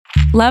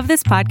Love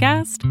this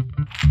podcast?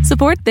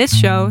 Support this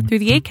show through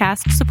the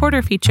Acast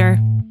supporter feature.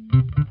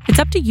 It's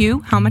up to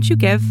you how much you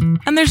give,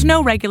 and there's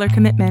no regular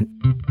commitment.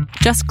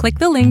 Just click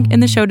the link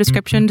in the show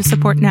description to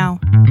support now.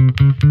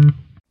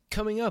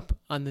 Coming up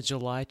on the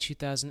July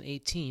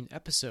 2018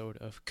 episode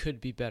of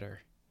Could Be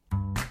Better.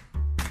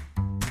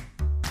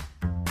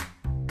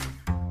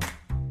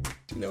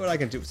 You know what I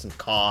can do with some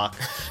cock?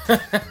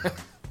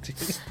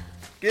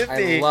 Give I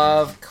me.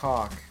 love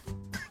cock.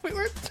 We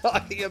were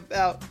talking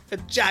about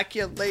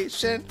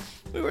ejaculation.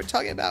 We were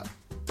talking about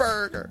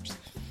burgers.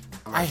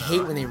 I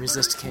hate when they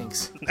resist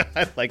kinks.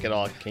 I like it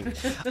all kink.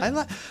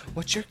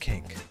 What's your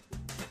kink?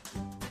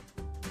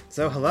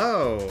 So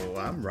hello,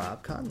 I'm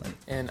Rob Conlon.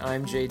 And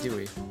I'm Jay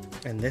Dewey.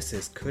 And this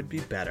is Could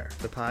Be Better,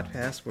 the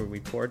podcast where we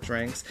pour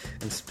drinks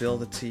and spill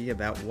the tea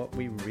about what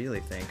we really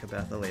think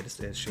about the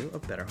latest issue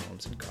of Better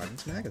Homes and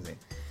Gardens magazine.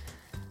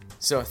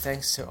 So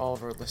thanks to all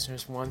of our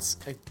listeners once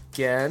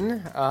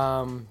again.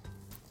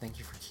 Thank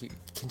you for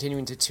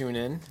continuing to tune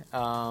in.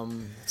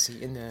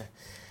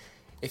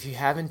 If you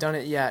haven't done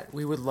it yet,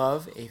 we would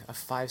love a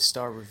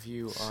 5-star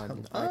review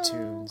on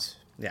iTunes.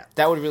 Yeah.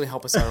 That would really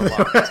help us out a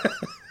lot.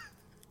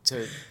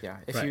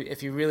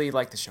 If you really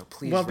like the show,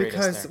 please rate us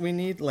because there. we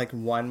need like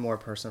one more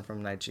person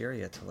from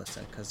Nigeria to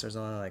listen, because there's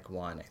only like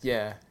one. I think.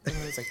 Yeah.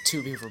 It's like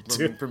 2 people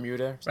from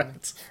Bermuda or something.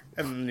 Right.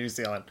 And New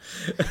Zealand.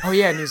 Oh,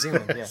 yeah, New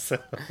Zealand, yeah. So,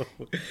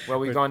 well,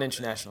 we've gone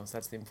international, so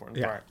that's the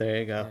important part. There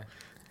you go.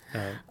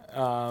 Yeah.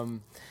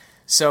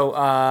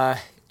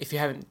 If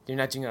you're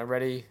not doing it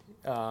already,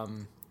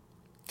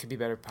 Could Be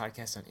Better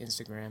Podcast on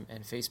Instagram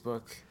and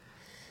Facebook.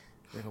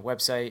 We have a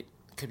website,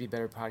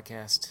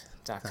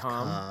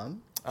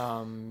 couldbebetterpodcast.com.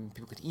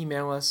 People could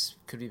email us,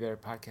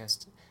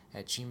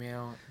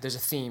 couldbebetterpodcast@gmail. There's a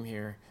theme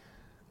here.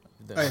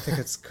 I think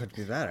it could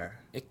be better.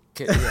 It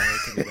could be better.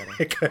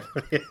 It could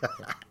be.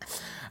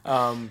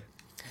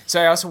 So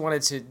I also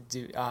wanted to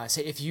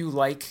say, if you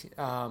like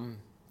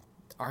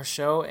our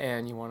show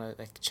and you want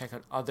to check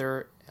out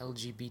other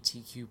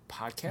LGBTQ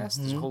podcasts,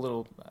 there's a whole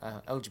little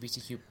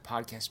LGBTQ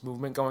podcast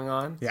movement going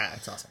on. Yeah,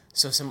 it's awesome.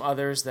 So some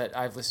others that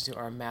I've listened to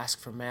are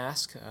Mask for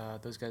Mask.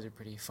 Those guys are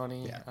pretty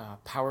funny. Yeah.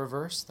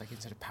 Powerverse, like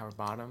instead of Power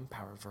Bottom,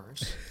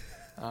 Powerverse.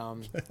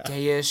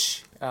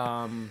 Gayish,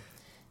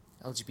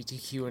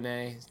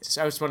 LGBTQ&A.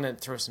 So I just wanted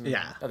to throw some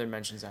other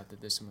mentions out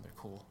that there's some other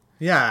cool.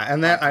 Yeah,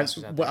 and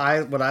what I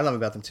there. love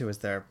about them too is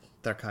they're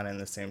kind of in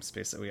the same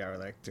space that we are,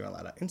 like doing a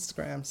lot of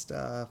Instagram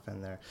stuff,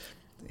 and they're,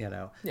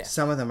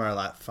 some of them are a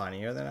lot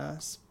funnier than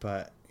us,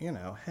 but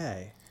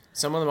hey.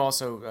 Some of them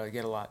also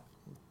get a lot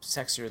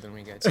sexier than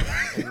we get.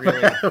 And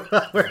really,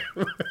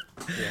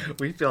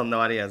 we feel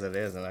naughty as it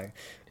is, and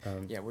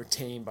we're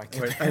tame by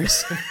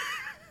comparison.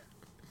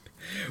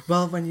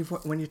 Well, when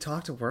you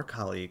talk to work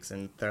colleagues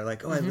and they're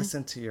like, "Oh, I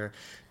listened to your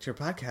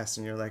podcast,"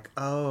 and you're like,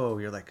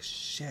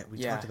 "Shit, we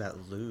talked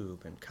about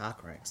lube and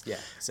cock rings." Yeah,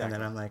 exactly. And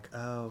then I'm like,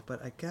 "Oh,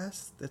 but I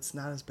guess it's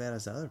not as bad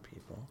as other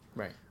people."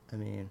 Right. I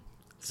mean,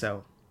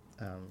 so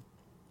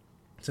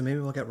maybe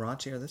we'll get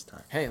raunchier this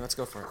time. Hey, let's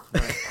go for it.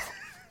 All right.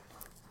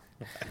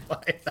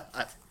 Why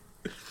not?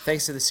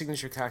 Thanks to the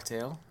signature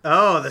cocktail.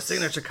 Oh, the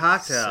signature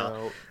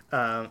cocktail.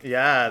 So,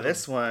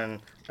 this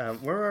one,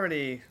 we're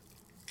already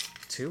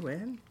 2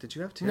 in. Did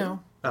you have 2?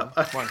 No.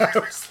 One.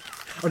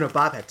 No,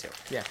 Bob had 2.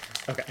 Yeah.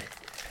 Okay.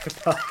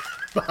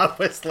 Bob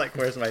was like,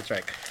 "Where's my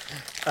drink?"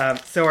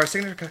 So our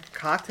signature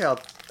cocktail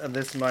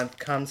this month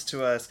comes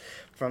to us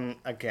from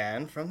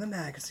the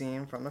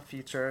magazine, from a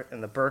feature in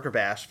the Burger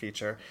Bash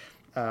feature.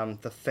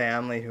 The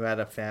family who had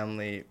a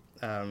family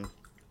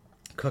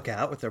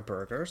cookout with their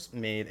burgers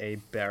made a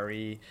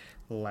berry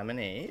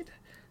lemonade.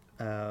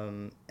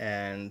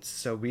 And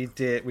so we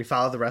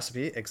followed the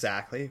recipe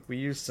exactly. We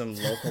used some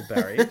local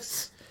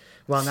berries.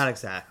 Well, not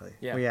exactly.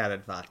 Yeah. We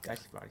added vodka.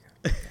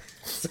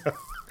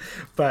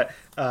 But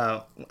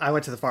I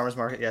went to the farmer's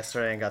market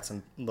yesterday and got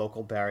some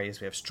local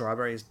berries. We have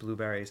strawberries,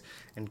 blueberries,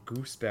 and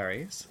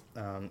gooseberries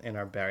in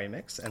our berry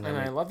mix. And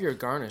I love your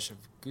garnish of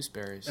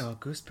gooseberries. Oh,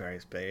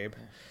 gooseberries, babe.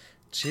 Yeah.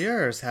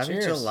 Cheers. Happy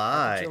Cheers.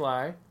 July. Happy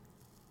July.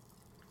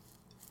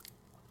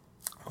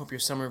 Hope your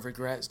summer of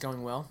regret is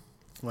going well.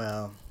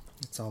 Well,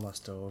 it's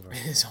almost over.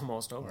 It's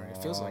almost over. It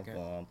feels like it.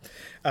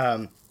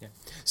 Yeah.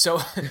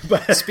 So,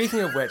 speaking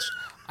of which,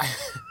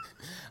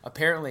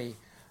 apparently,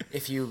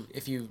 if you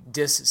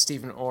diss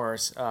Stephen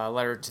Orr's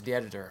letter to the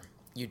editor,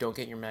 you don't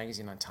get your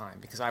magazine on time,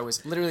 because I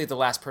was literally the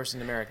last person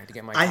in America to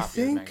get my copy of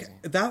the magazine. I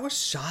think that was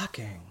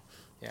shocking.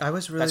 Yeah. I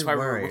was really That's why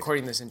worried. we're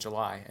recording this in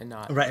July and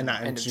not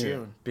in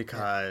June.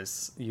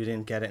 Because you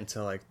didn't get it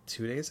until like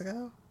 2 days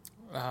ago?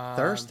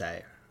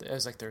 Thursday. It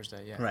was like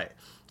Thursday, yeah. Right.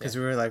 Because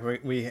we were like,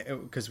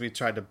 because we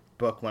tried to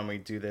book when we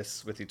do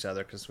this with each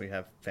other, because we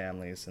have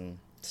families and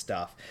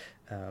stuff.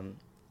 And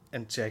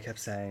Jay kept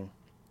saying,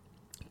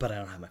 "But I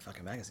don't have my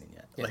fucking magazine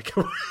yet." Yeah. Like,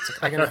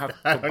 I don't have to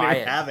buy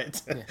it. Have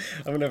it. Yeah.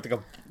 I'm going to have to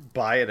go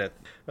buy it.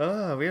 We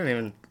haven't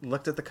even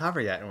looked at the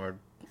cover yet, and we're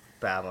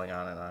babbling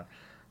on and on.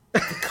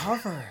 The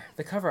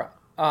cover.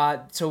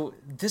 So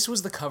this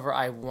was the cover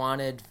I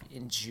wanted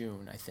in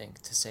June, I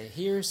think, to say,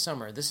 "Here's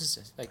summer. This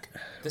is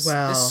this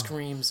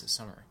screams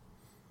summer."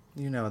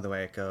 You know the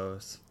way it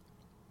goes.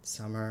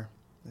 Summer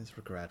is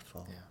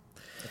regretful.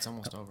 Yeah. It's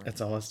almost over.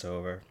 It's almost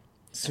over.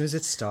 As soon as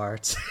it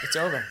starts, It's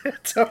over.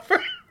 it's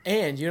over.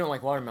 And you don't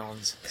like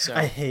watermelons, so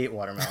I hate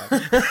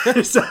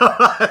watermelon. So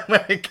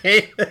when it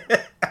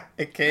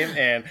came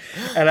in,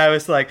 and I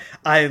was like,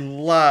 I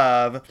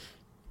literally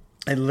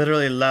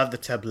love the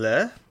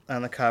tableau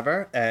on the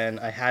cover, and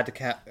I had to,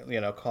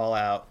 call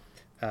out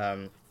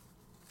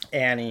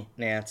Annie,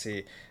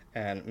 Nancy,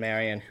 and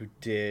Marion, who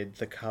did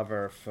the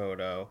cover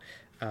photo.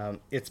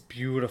 It's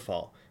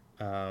beautiful,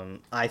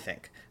 I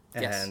think,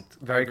 and Yes, I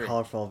very agree.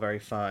 colorful, very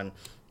fun.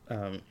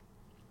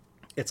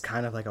 It's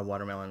kind of like a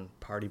watermelon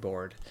party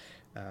board,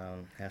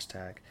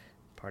 hashtag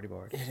party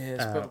board. it is.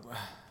 But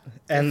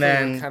And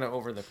then, kind of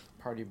over the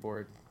party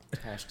board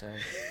hashtag.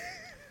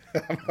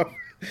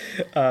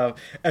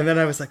 and then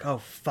I was like, oh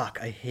fuck,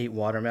 I hate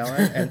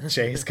watermelon, and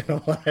Jay's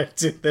gonna want to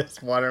do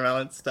this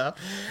watermelon stuff.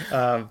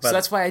 But So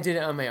that's why I did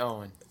it on my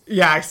own.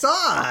 yeah, I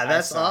saw.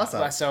 That's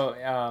awesome. So,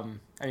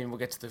 I mean, we'll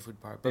get to the food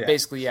part, but Yeah.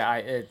 basically,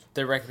 yeah,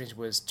 the recommendation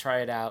was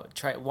try it out.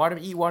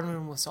 Eat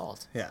watermelon with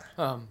salt. Yeah.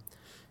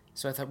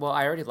 So I thought, well,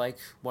 I already like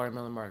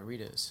watermelon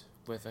margaritas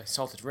with a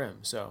salted rim,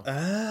 so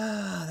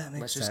Ah, that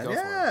makes let's sense. just go for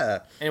Yeah.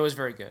 it. And it was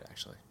very good,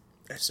 actually.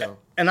 So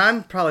And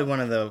I'm probably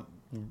one of the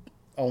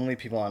only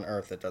people on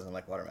earth that doesn't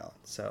like watermelon.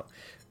 So,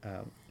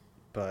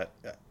 but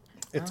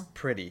it's Oh.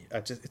 pretty.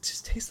 It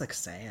just tastes like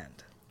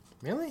sand.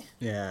 really,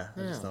 Yeah,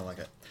 I just Oh. don't like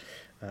it.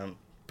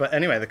 But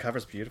anyway, the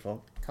cover's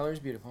beautiful. color is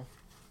beautiful.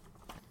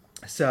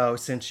 So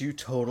since you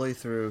totally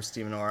threw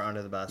Stephen Orr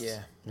under the bus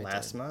Yeah, I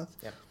last did. month,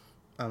 Yep.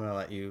 I'm gonna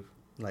let you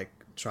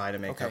try to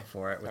make Okay. up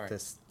for it with All right.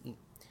 this. All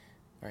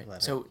right.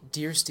 Letter. So,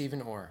 dear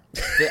Stephen Orr,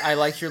 I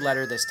like your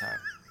letter this time.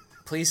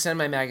 Please send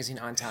my magazine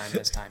on time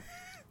this time.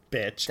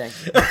 Bitch. Thank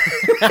you.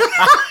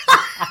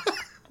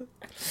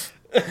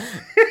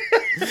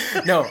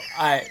 No,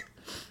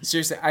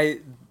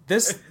 seriously,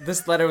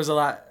 this letter was a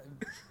lot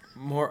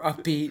more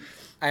upbeat.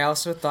 I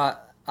also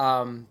thought,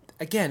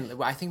 again,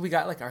 I think we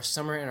got like our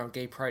summer and our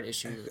gay pride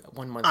issue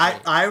 1 month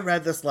late. I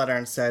read this letter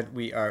and said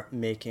we are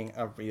making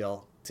a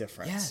real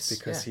difference. Yes,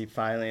 because yeah. he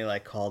finally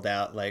called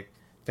out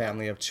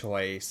family of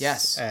choice.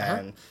 Yes,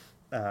 And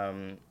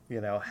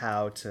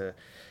how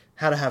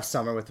to have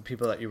summer with the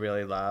people that you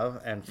really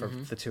love, and for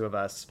the two of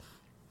us,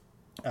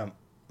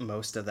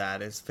 most of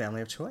that is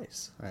family of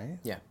choice, right?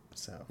 Yeah.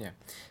 So Yeah.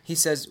 He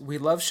says, we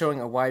love showing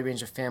a wide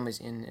range of families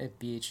in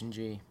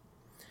BH&G.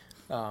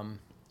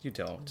 you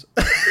don't.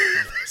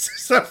 This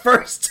is the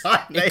first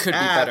time It could be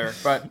better,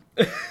 but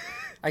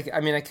I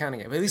kind of get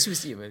it. But at least he was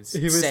saying.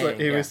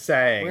 He was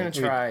saying We're going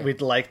to try.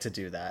 We'd like to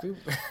do that.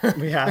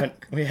 we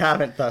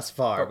haven't thus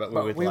far, but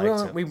we would we like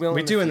will- to. we will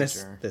We in do the in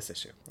future. this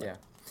issue. Yeah.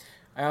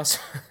 I also,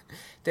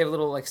 they have a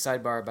little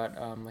sidebar about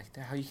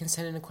how you can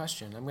send in a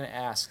question. I'm going to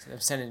ask. I'm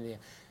sending it to you.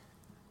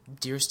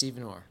 Dear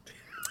Stephen Orr,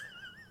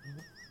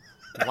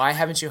 why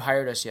haven't you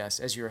hired us yet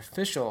as your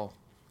official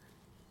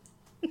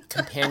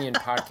companion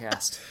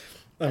podcast?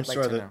 I'm I'd like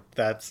sure to that know.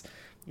 that's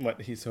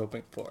what he's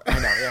hoping for. I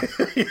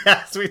know, yeah.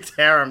 Yes, we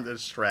tear him to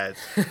shreds.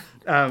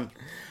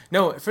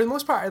 No, for the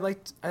most part, I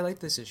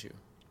liked this issue.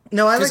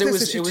 No, I like 'Cause it this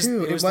was- issue it was-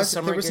 too. it was the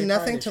summer there was gay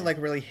nothing pride to issue.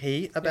 really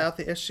hate about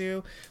the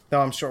issue,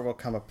 though I'm sure we'll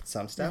come up with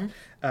some stuff.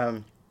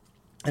 Mm-hmm.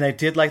 And I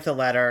did like the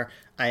letter.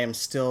 I am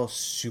still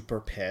super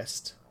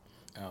pissed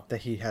Oh.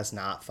 that he has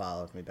not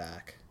followed me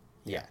back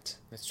yet.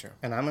 That's true.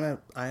 And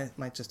I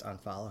might just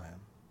unfollow him.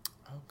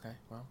 Okay,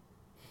 well,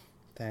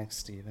 Thanks,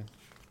 Steven.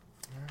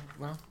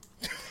 well,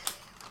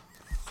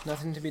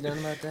 nothing to be done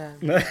about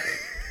that.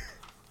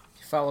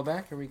 You follow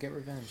back or we get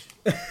revenge.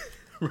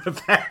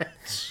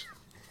 Revenge.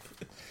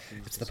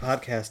 It's the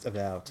podcast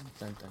about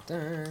Dun, dun,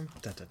 dun.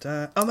 dun, dun,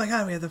 dun. Oh my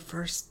god, we have the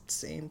first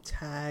same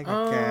tag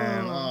Oh,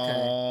 again. okay.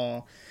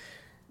 Oh.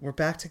 We're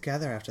back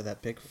together after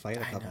that big fight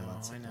a I couple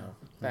months know, ago.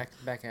 I know.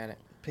 Back at it.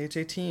 Page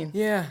 18.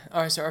 Yeah.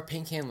 All right. So our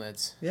paint can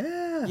lids.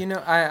 Yeah. You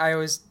know, I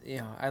always,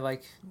 I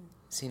like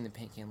seeing the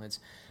paint can lids.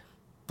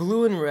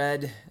 Blue and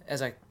red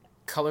as a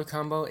color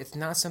combo. It's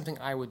not something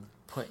I would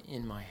put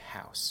in my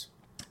house.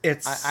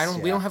 It's I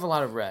don't. We yeah. don't have a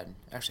lot of red.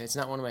 Actually, it's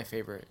not one of my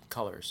favorite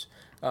colors.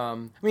 I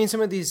mean,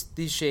 some of these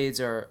shades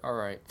are all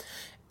right.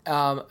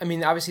 I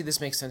mean, obviously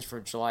this makes sense for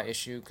a July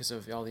issue because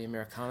of all the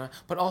Americana,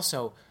 but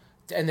also,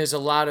 and there's a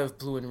lot of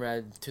blue and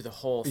red to the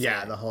whole thing.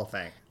 Yeah, the whole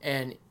thing.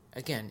 And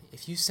again,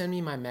 if you send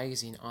me my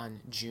magazine on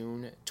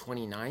June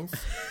 29th,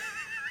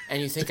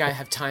 and you think I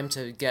have time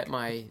to get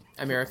my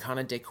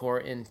Americana decor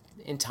in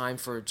time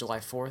for July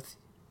 4th,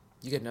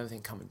 you get another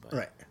thing coming. But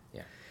Right.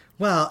 yeah,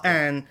 Well,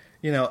 and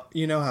you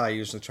know how I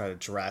usually try to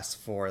dress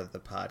for the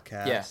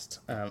podcast.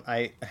 Yeah.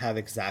 I have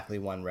exactly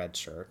one red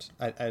shirt.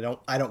 I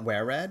don't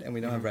wear red, and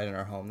we don't have red in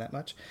our home that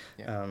much.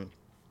 Yeah.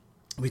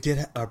 We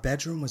did. Our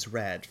bedroom was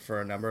red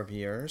for a number of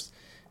years,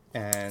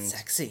 and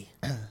sexy.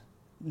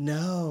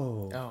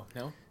 no, Oh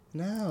no,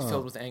 no,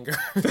 filled with anger.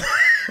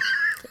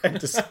 and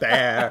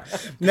despair.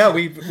 No,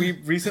 we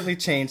recently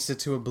changed it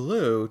to a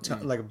blue,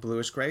 like a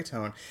bluish gray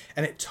tone,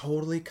 and it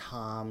totally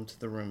calmed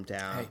the room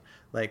down. Hey.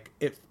 Like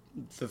it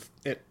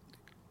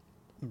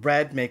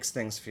red makes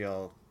things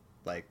feel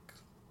like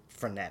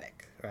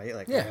frenetic right?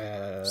 Like,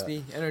 It's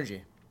the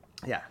energy.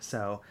 yeah,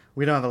 so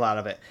we don't have a lot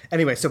of it.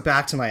 Anyway, so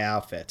back to my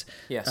outfit.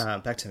 Yes.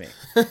 Back to me.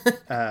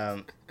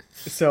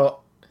 So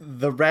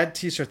the red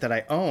t-shirt that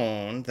I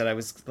own, that I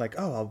was like,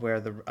 oh, I'll wear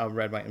the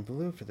red, white, and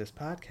blue for this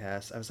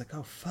podcast. I was like,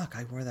 oh, fuck,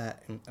 I wore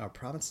that in our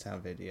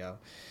Provincetown video,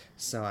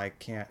 so I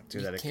can't do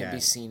that again. Can't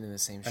be seen in the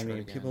same shirt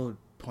again. People would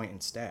point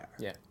and stare.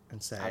 Yeah.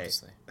 And say,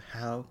 obviously.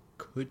 How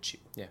could you?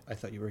 Yeah. I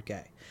thought you were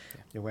gay.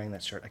 Yeah. You're wearing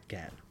that shirt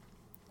again.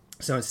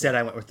 So instead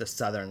I went with the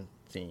Southern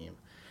theme.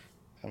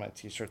 And my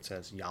t-shirt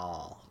says,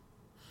 y'all.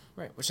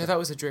 Right, which I thought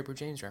was a Draper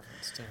James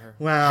reference to her.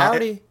 Well,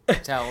 howdy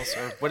towels,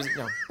 or what is it?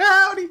 No,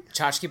 howdy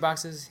tchotchke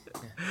boxes,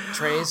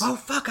 trays. Oh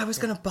fuck! I was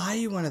gonna buy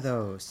you one of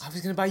those. I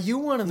was gonna buy you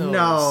one of those.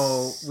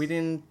 No, we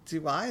didn't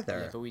do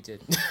either. Yeah, but we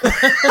did.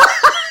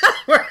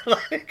 We're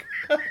like,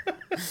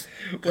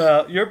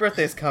 well, your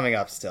birthday's coming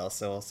up still,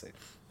 so we'll see.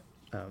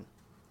 No,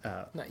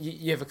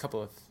 you have a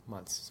couple of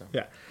months, so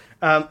Yeah.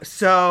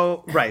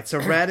 So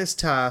red is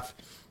tough.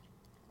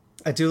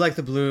 I do like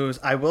the blues.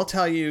 I will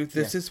tell you,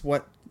 this is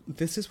what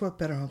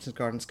Better Homes and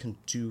Gardens can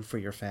do for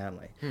your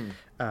family.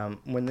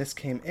 When this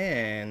came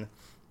in,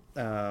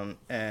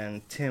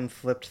 and Tim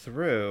flipped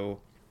through,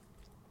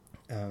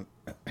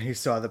 he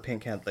saw the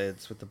pink head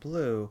lids with the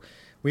blue.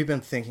 We've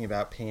been thinking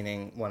about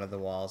painting one of the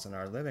walls in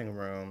our living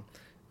room,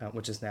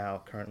 which is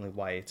now currently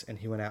white, and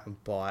he went out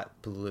and bought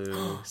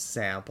blue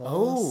samples.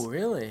 Oh,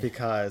 really?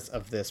 Because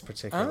of this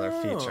particular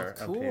feature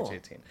cool. on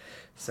page 18.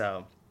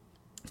 So,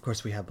 of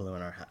course, we have blue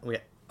in our house.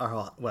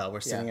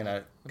 We're sitting in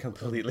a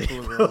completely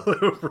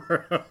blue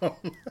room.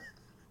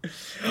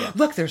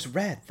 Look, there's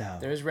red, though.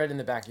 There's red in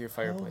the back of your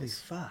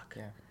fireplace. Holy fuck.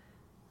 Yeah.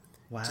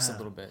 Wow. Just a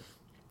little bit.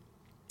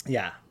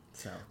 Yeah.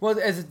 So. Well,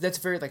 that's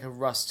very like a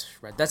rust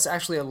red. That's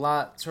actually a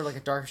lot, sort of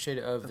like a darker shade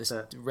of this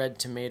red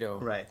tomato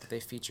that they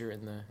feature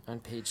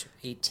on page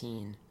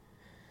 18.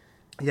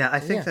 Yeah, I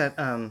think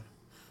that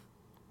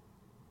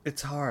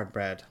it's hard,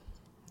 Brad.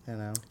 You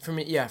know. For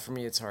me,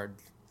 it's hard.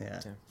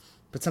 Yeah.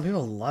 But some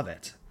people love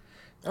it.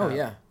 Oh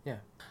yeah.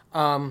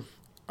 On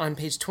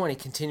page 20,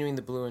 continuing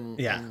the blue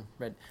and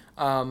red.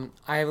 I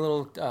have a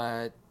little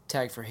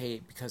tag for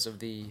hate because of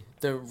the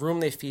room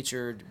they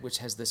featured, which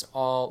has this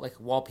all like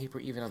wallpaper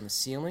even on the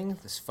ceiling,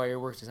 this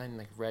firework design in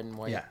like red and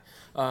white.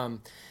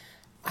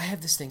 I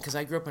have this thing because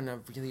I grew up in a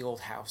really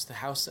old house. The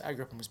house that I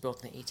grew up in was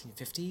built in the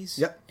 1850s.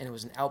 Yep. And it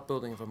was an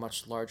outbuilding of a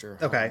much larger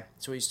home. Okay.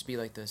 So it used to be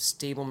like the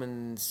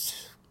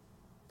stableman's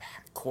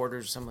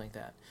quarters or something like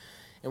that.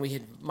 And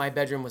my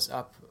bedroom was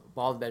up,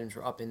 all the bedrooms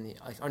were up in the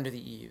like under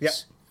the eaves. Yep.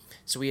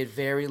 So we had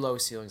very low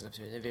ceilings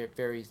upstairs, very,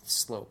 very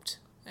sloped.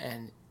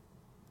 And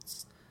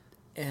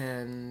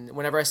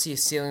whenever I see a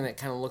ceiling that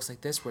kind of looks like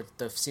this, where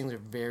the ceilings are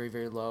very,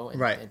 very low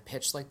and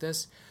pitched like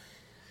this,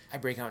 I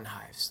break out in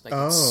hives. Like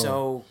it's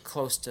so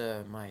close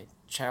to my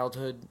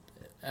childhood,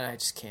 and I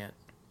just can't.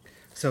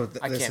 So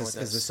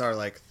is this our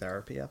like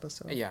therapy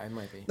episode? Yeah, it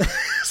might be.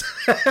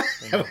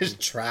 I was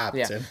trapped.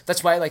 Yeah,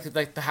 that's why like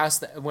the house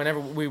that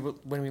when we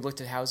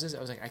looked at houses, I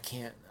was like, I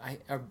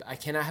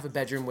cannot have a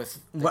bedroom with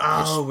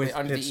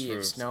under the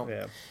eaves. No.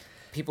 Yeah.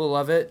 People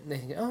love it. And they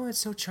think, oh, it's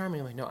so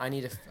charming. I'm like, no, I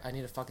need a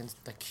fucking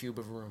like cube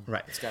of room.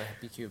 Right. It's gotta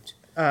be cubed.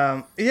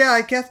 Yeah,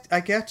 I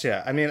get you.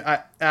 I mean,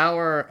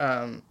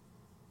 our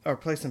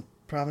place in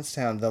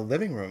Provincetown, the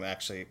living room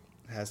actually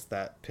has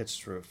that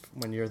pitched roof.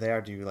 When you're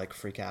there, do you like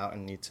freak out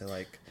and need to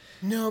like?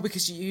 No,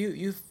 because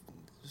you've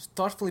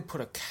thoughtfully put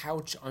a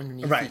couch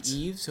underneath the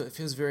eave, so it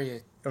feels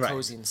very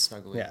cozy and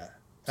snuggly. Yeah,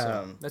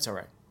 so that's all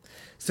right.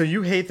 So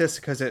you hate this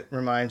because it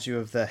reminds you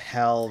of the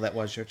hell that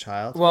was your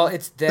childhood? Well,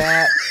 it's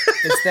that,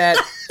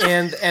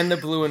 and the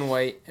blue and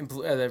white and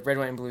the red,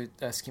 white, and blue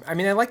scheme. I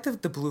mean, I like the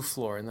blue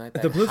floor and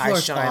the blue high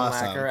shine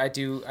awesome. Lacquer. I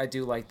do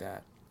like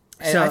that.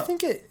 And I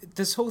think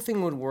this whole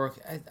thing would work.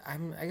 I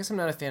guess I'm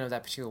not a fan of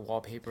that particular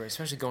wallpaper,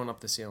 especially going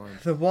up the ceiling.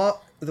 The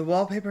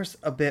wallpaper's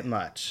a bit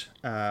much,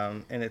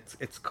 and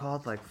it's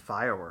called like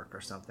firework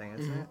or something,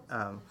 isn't it?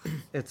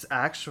 It's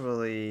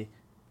actually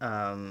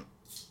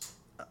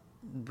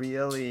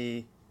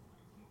really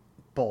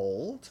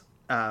bold,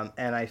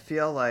 and I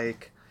feel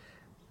like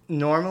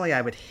normally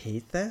I would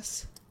hate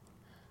this.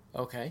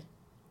 Okay.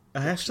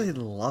 I actually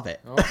love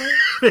it. Okay.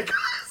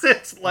 Because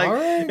it's like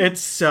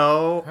it's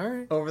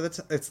so over the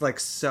top. It's like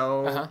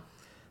so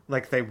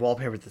like they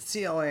wallpapered the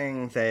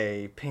ceiling,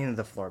 they painted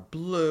the floor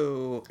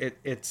blue.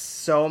 It's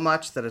so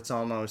much that it's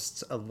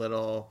almost a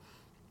little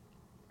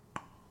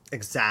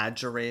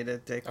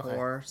exaggerated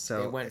decor. Okay.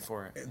 So they went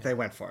for it. They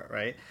went for it,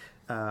 right?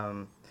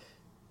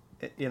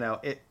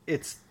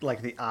 It's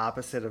like the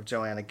opposite of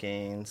Joanna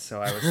Gaines. So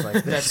I was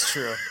like, that's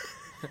true.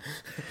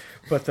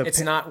 But it's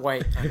not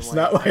white. It's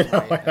not white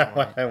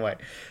on white.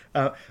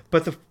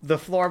 But the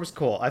floor was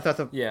cool. I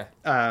thought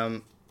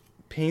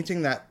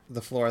painting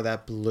the floor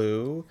that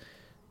blue,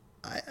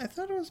 I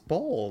thought it was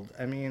bold.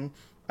 I mean,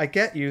 I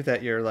get you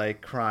that you're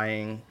like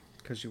crying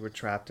because you were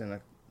trapped in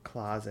a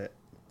closet,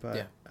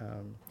 but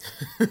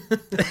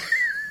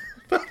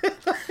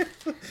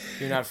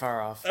you're not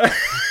far off.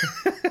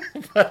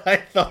 But I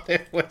thought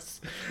it was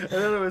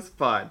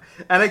fun.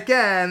 And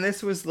again,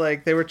 this was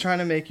like they were trying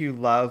to make you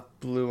love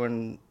blue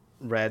and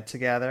read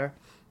together.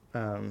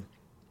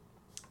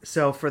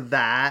 So for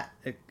that,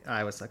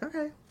 I was like,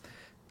 okay.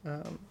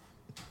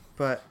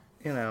 But,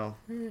 you know.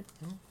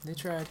 They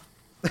tried.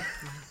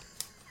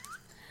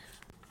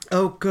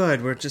 Oh,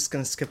 good. We're just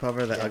going to skip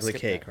over the Yeah, ugly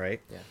skip cake, that.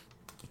 right? Yeah.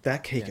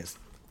 That cake Yeah. is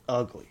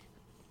ugly.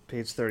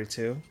 Page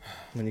 32.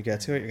 When you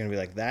get to it, you're going to be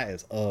like, that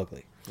is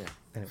ugly. Yeah.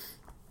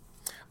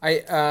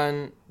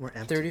 Anyway, We're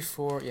empty.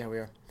 34. Yeah, we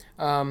are.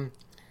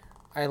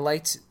 I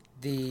liked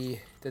the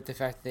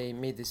fact they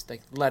made this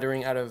like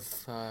lettering out of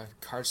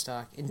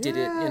cardstock and did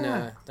it in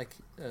a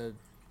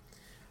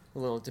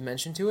little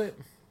dimension to it.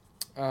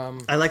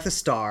 I like the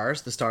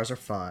stars. The stars are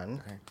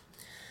fun. Okay.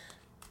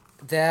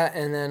 That,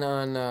 and then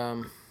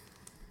on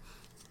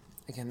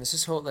again, this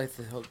is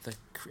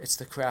it's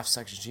the craft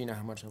section. So you know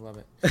how much I love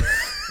it.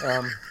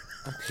 On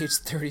page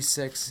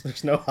 36,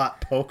 There's no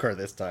hot poker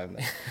this time.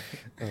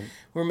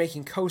 we're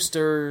making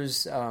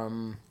coasters.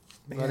 Well,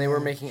 they were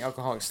making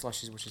alcoholic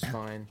slushies, which is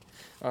fine.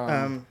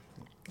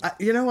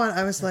 You know what?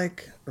 I was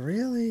like,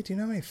 really? Do you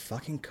know how many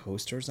fucking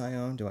coasters I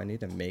own? Do I need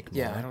to make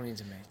more? Yeah, I don't need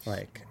to make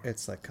Like,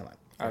 it's like, come on.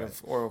 out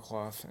of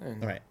oilcloth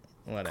and Right.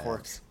 Whatever.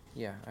 cork.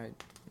 Yeah, I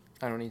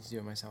don't need to do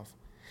it myself.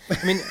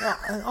 I mean,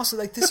 also,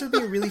 like, this would be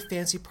a really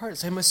fancy part.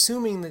 So I'm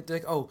assuming that,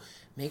 like, oh,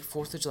 make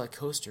 4th of July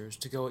coasters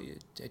to go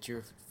at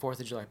your 4th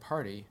of July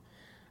party.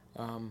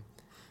 I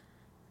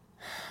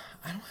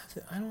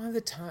don't have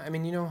the time. I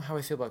mean, you know how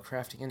I feel about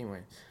crafting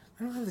anyway.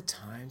 I don't have the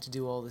time to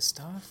do all this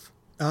stuff.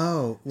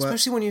 Oh, well,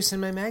 Especially when you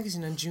send my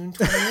magazine on June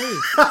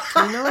 28th,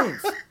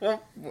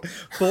 29th.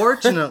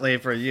 fortunately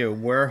for you,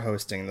 we're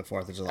hosting the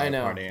 4th of July I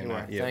know. party and You are.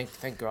 not you.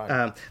 Thank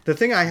God. The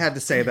thing I had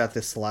to say about the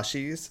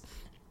slushies,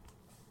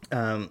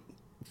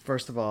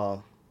 first of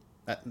all,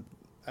 they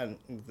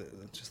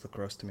just look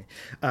gross to me.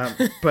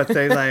 But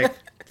they like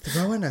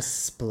throw in a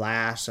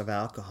splash of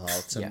alcohol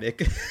to make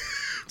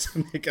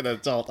to make an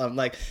adult. I'm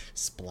like,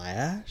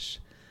 splash?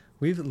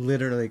 We've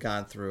literally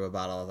gone through a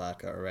bottle of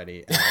vodka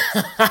already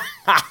at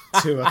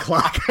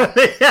 2:00 in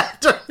the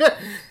afternoon.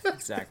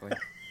 Exactly.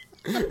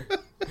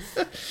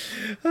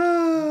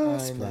 Oh, I know.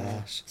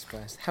 splash.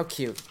 Splash. How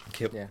cute.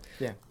 Cute.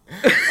 Yeah.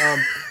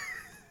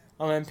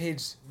 On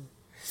page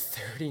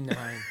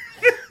 39.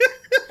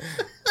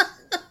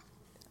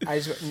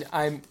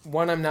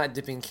 I'm not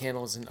dipping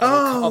candles in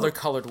other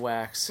colored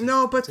wax.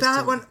 No, but Just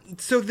that to- one.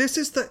 So this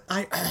is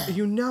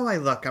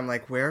I'm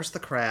like, where's the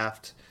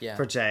craft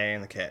for Jay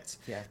and the kids?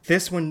 Yeah.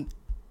 This one.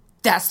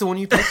 That's the one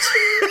you picked?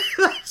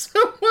 That's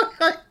the one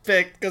I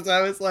picked because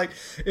I was like,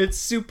 it's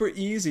super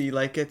easy.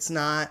 Like, it's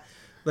not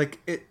like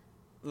it.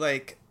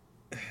 Like,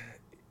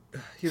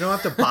 you don't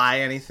have to buy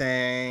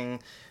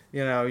anything.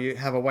 You know, you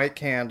have a white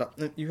candle.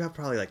 You have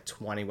probably like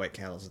 20 white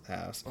candles at the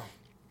house. Oh.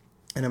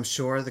 And I'm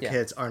sure the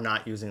kids are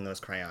not using those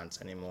crayons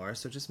anymore.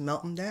 So just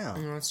melt them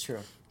down. No, that's true.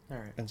 All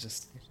right. And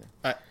just.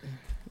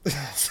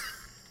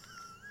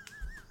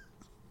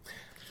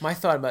 My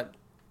thought about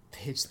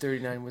page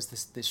 39 was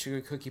the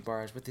sugar cookie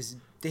bars with this.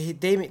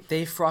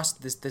 They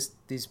frosted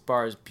these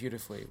bars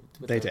beautifully.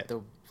 With They the, did.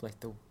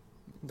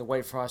 The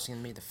white frosting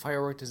and made the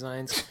firework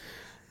designs.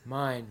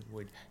 Mine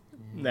would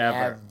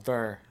Never.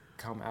 never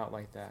come out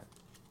like that.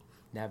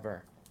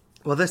 Never.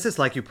 Well, this is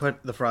like you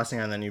put the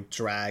frosting on, then you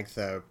drag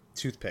the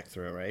toothpick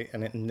through, right?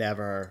 And it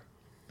never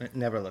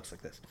looks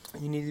like this.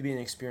 You need to be an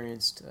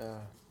experienced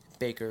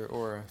baker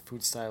or a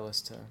food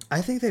stylist to.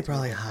 I think they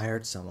probably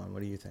hired someone. What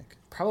do you think?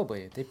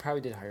 Probably. They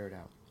probably did hire it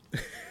out.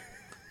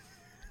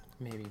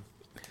 Maybe.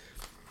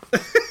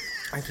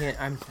 I can't.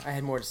 I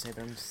had more to say,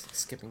 but I'm just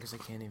skipping because I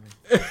can't even.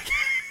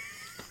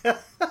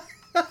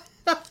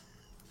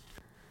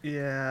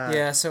 Yeah.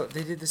 Yeah. So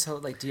they did this whole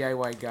like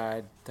DIY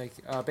guide, like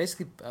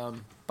basically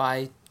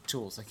buy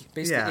tools. Like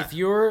basically, if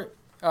you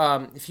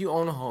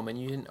own a home and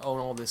you didn't own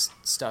all this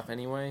stuff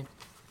anyway,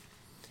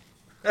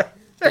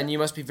 then you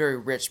must be very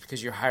rich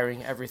because you're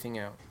hiring everything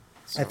out.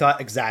 So, I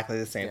thought exactly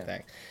the same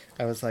thing.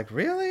 I was like,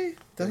 really?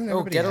 Doesn't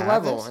everybody get a have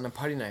level this? and a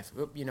putty knife.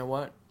 Oop, you know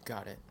what?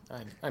 Got it.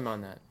 I'm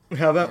on that.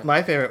 How about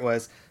my favorite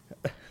was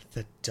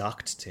the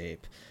duct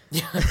tape.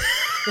 Yeah.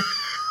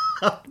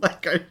 I'm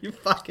like, are you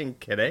fucking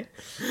kidding?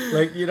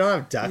 Like, you don't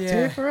have duct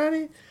tape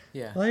already?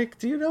 Yeah. Like,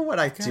 do you know what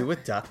I do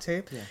with duct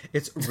tape? Yeah.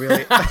 It's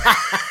really...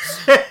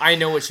 I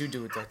know what you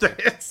do with that.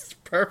 It's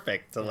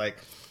perfect to, like,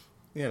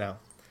 you know,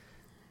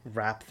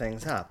 wrap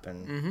things up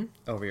and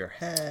over your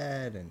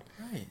head and...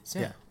 Right.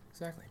 Yeah.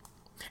 Exactly.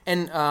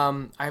 And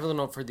I have a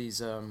little note for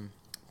these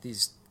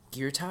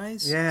gear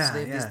ties. Yeah, So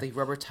they have these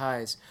rubber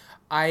ties.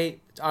 I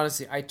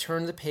honestly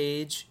turned the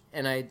page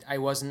and I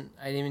didn't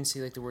even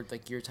see like the word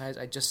like gear ties.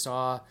 I just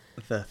saw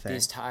the thing.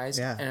 these ties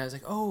Yeah. and I was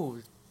like, oh,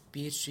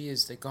 BHG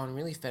is like gone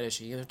really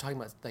fetishy. They're talking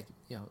about like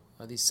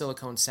these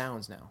silicone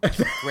sounds now.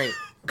 Great.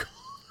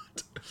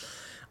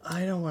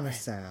 I don't want to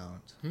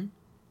sound.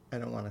 I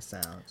don't want to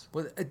sound.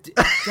 Well,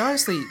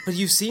 honestly, but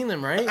you've seen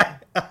them, right?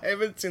 I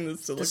haven't seen the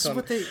silicone. This is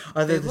what they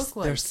they look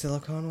like. They're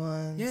silicone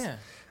ones? Yeah.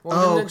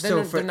 Well,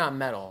 so they're not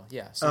metal.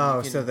 Yeah. So Oh,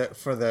 you can- so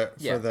for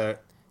the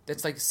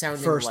that's like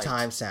sounding first light.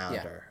 time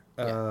sounder.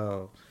 Yeah.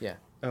 Oh. Yeah.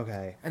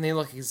 Okay. And they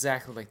look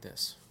exactly like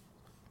this.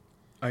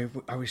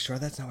 Are we sure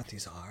that's not what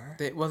these are?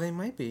 They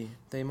might be.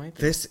 They might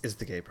be. This is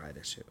the gay pride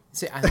issue.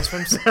 See, that's what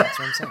I'm saying. That's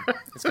what I'm saying.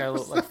 It's got a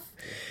little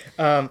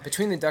like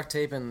between the duct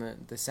tape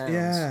and the sounds.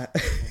 Yeah.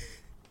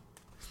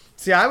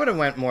 See, I would have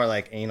went more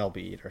like anal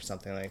bead or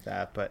something like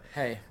that, but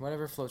hey,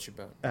 whatever floats your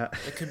boat.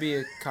 It could be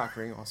a cock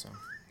ring also.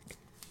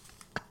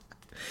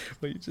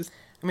 Well, you just.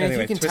 I mean,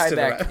 anyway, if you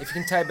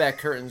can tie back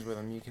curtains with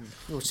them, you can.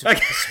 Which is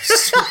so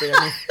stupid.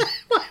 I mean,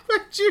 why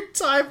would you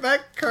tie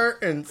back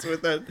curtains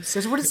with a? it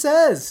says what it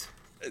says.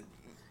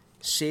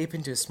 Shape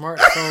into a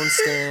smartphone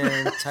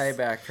stand, tie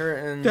back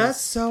curtains.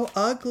 That's so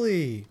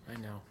ugly. I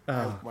know.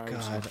 Oh, Why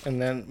God.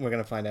 And then we're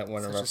going to find out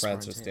one of Such our a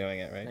friends smart was tape. doing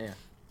it, right? Yeah.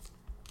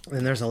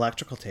 And there's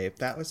electrical tape.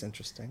 That was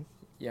interesting.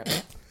 Yeah.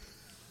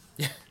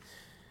 Yeah.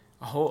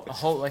 A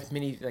whole like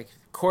mini like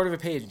quarter of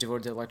a page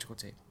devoted to electrical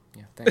tape.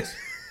 Yeah. Thanks.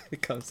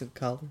 It comes in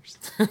colors.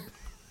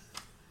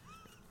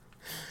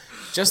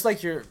 Just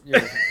like your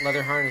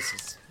leather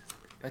harnesses.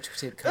 Electrical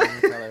tape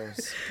comes in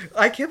colors.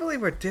 I can't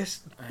believe we're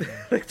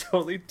like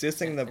totally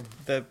dissing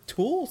the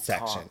tool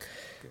section.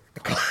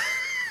 Caulk.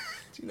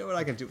 Do you know what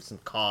I can do with some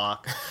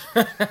caulk?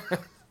 I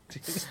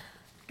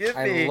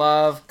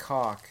love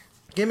caulk.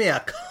 Give me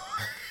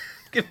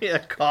a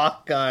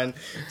caulk gun,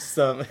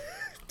 some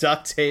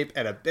duct tape,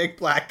 and a big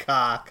black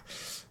cock.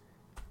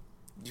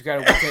 You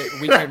got a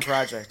weekend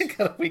project. I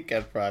got a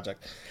weekend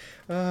project.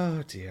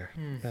 Oh dear.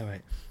 All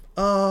right.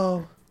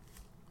 Oh,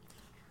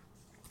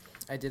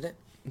 I did it.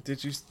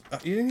 did you?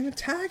 You didn't even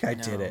tag. I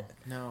did it.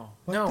 No.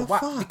 What no. the Why?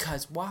 fuck?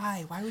 Because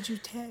why? Why would you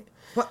tag?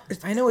 What?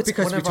 I know it's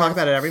because one we of talk our-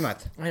 about it every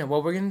month. I know.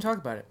 Well, we're going to talk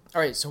about it.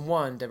 All right. So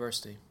one,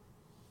 diversity.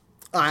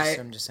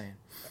 I'm just saying.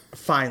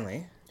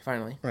 Finally,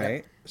 Finally. right?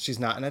 Yep. She's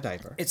not in a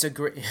diaper. It's a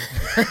great.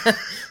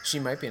 She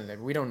might be in there.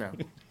 We don't know.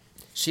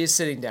 She is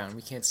sitting down.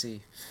 We can't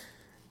see.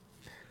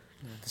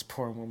 This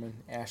poor woman,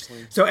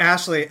 Ashley. So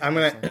Ashley, I'm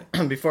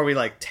gonna before we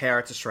like tear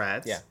it to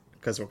shreds. Yeah.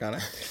 Because we're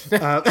gonna.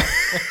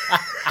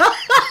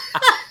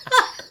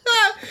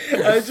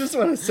 I just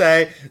want to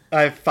say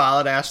I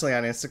followed Ashley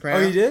on Instagram. Oh,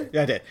 you did?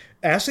 Yeah, I did.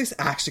 Ashley's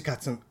actually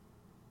got some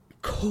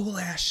cool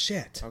ass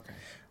shit. Okay.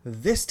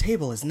 This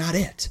table is not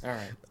it. All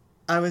right.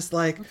 I was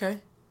like, Okay.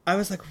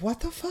 what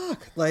the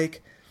fuck?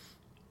 Like,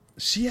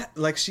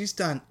 she's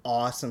done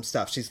awesome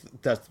stuff. She's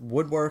does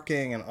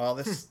woodworking and all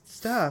this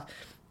stuff,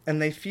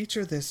 and they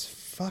feature this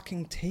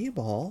fucking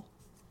table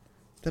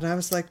that I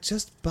was like,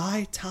 just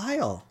buy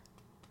tile.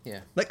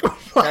 Yeah. Like,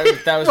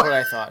 That was what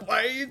I thought.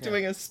 Why are you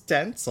doing a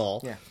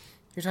stencil? Yeah.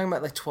 You're talking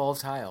about like 12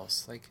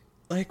 tiles. Like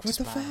Like, what Just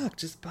the buy it. fuck?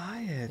 Just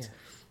buy it.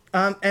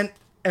 Yeah.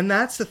 And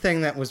that's the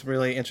thing that was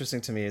really interesting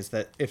to me is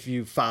that if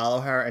you follow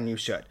her, and you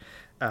should.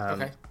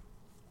 okay.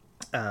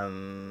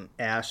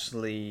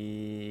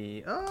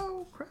 Ashley.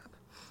 Oh crap.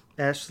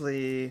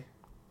 Ashley.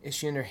 Is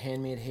she under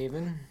Handmaid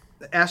Haven?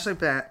 Ashley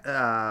Bass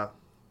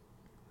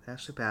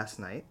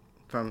Knight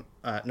from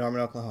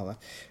Norman, Oklahoma.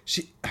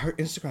 Her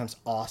Instagram's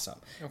awesome.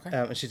 Okay.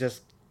 And she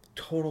does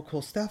total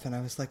cool stuff. And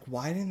I was like,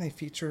 why didn't they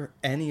feature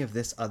any of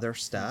this other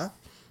stuff?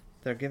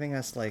 They're giving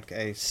us like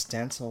a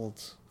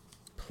stenciled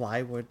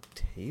plywood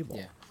table.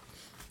 Yeah.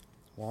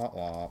 Wah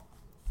wah.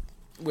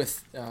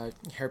 With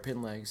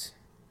hairpin legs.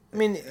 I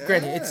mean,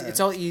 granted, it's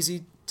all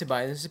easy to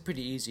buy. This is a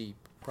pretty easy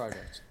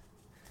project.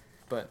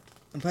 But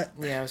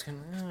yeah, I was kind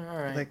of all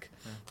right. like,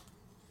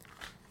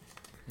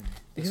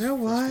 Those you know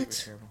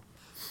first feet what?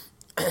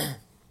 were terrible.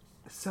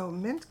 So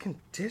mint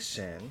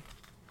condition.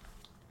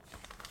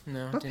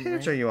 No, What didn't page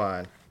write. are you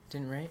on?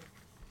 Didn't write.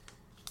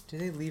 Did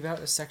they leave out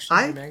a section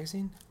I- of the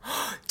magazine?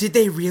 Did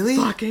they really?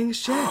 Fucking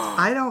shit!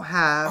 I don't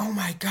have. Oh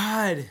my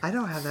god! I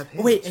don't have that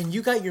page. Wait, and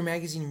you got your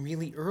magazine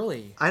really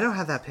early. I don't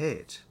have that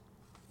page.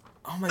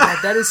 Oh my god,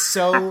 that is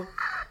so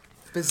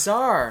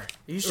bizarre.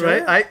 Are you sure?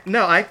 Right?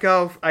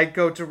 I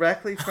go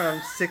directly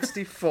from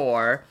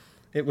 64.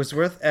 It was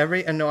worth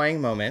every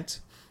annoying moment.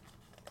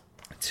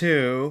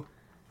 To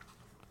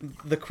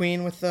the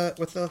queen with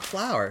the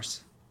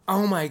flowers.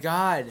 Oh my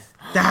god.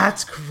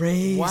 That's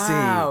crazy.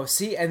 Wow.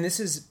 See, and this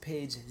is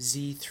page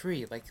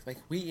Z3. Like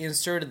we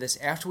inserted this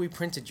after we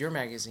printed your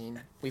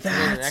magazine. We put in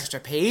an That's extra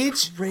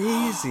page.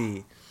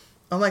 Crazy.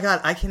 Oh my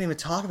god, I can't even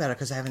talk about it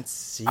because I haven't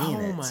seen it.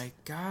 Oh my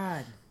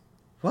god.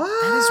 What?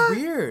 That is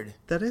weird.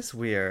 That is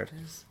weird.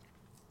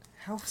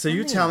 How So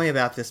you funny. tell me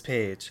about this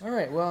page. All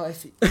right. Well,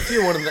 if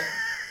you're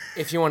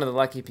one of the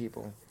lucky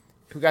people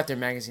who got their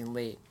magazine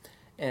late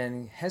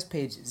and has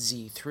page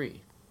Z3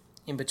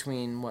 in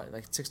between what,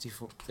 like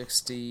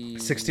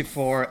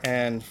 64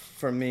 and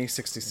for me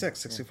 66.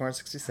 64 and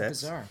 66.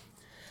 Bizarre.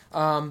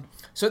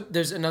 So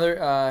there's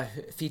another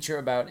feature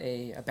about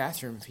a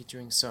bathroom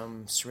featuring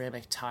some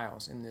ceramic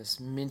tiles in this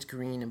mint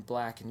green and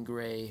black and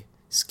gray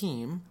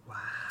scheme. Wow.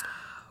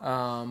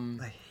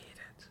 I hate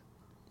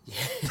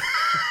it.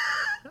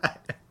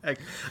 I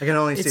can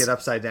only see it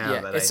upside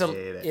down, but I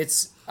hate it.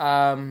 It's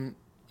a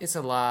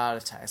lot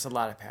of it's a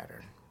lot of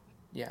pattern.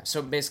 Yeah.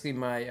 So basically,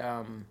 my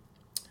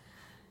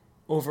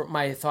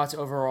thoughts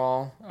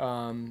overall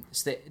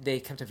is that they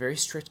kept a very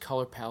strict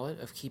color palette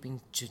of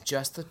keeping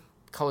just the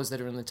colors that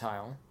are in the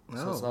tile.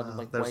 So it's a lot of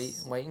like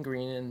white and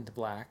green and the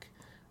black.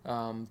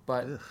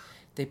 But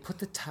they put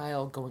the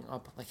tile going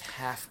up like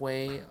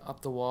halfway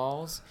up the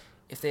walls.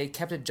 If they had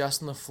kept it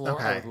just on the floor,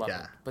 I would love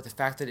it. But the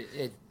fact that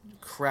it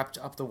crept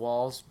up the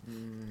walls.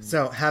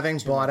 So having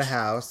bought much. a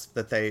house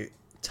that they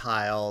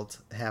tiled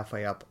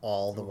halfway up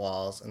all the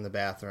walls in the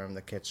bathroom,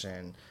 the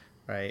kitchen,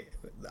 right?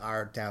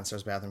 Our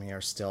downstairs bathroom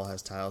here still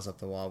has tiles up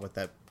the wall with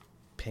that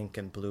pink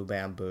and blue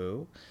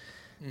bamboo.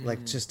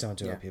 Like, just don't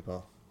do it,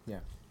 people. Yeah.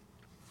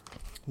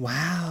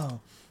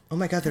 Wow. Oh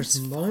my God, there's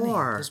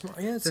more. There's more.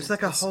 Yeah, there's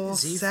like a whole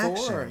Z4,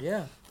 section.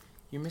 Yeah.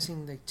 You're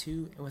missing like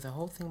 2 with a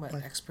whole thing about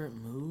expert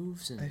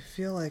moves and I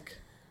feel like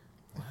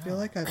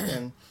I've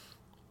been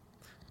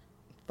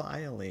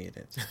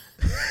violated.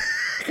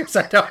 Because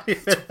I don't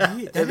even.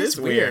 That is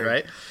weird,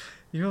 right?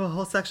 You have a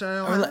whole section. I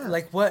don't or want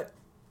like what?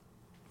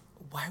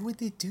 Why would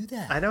they do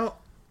that? I don't.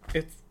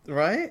 It's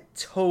right.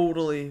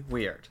 Totally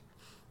weird.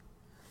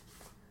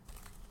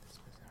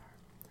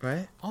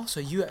 Right. Also,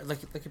 you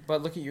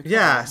but look at your car.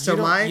 Yeah. So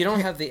mine. You don't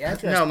have the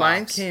address. No, box.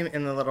 mine came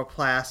in the little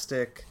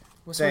plastic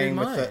thing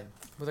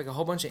with like a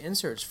whole bunch of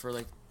inserts for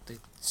like the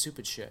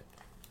stupid shit.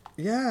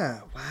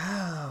 Yeah.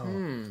 Wow.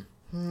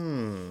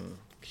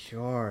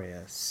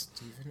 Curious.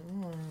 Stephen,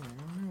 I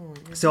don't know what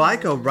you're So I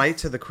doing. go right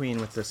to the queen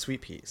with the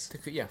sweet peas.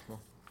 Yeah. Well.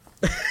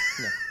 Yeah.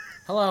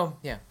 Hello.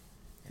 Yeah.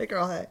 Hey,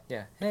 girl. Hey.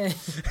 Yeah. Hey.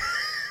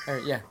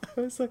 Yeah.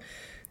 I was like,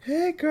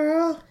 hey,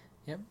 girl.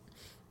 Yep.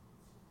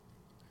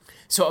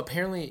 So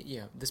apparently,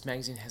 yeah, this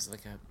magazine has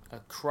like a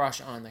crush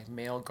on like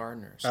male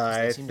gardeners. 'cause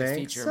I they seem to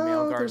think feature so.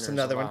 male gardeners There's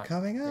another a one lot.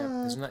 coming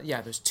Yeah,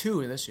 up. there's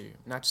 2 in this issue,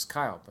 not just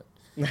Kyle, but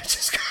I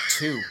just got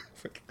 2.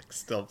 like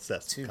still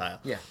obsessed 2. with Kyle.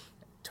 Yeah. I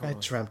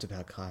Totally. dreamt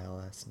about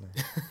Kyle last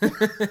night.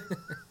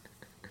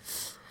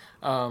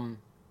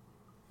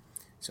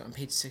 So on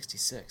page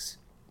 66,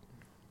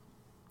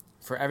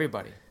 for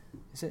everybody,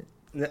 is it?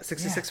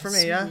 66 for that's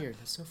me, so yeah. Weird.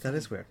 That's so That funny.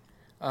 is weird.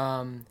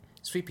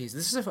 Sweet peas.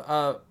 This is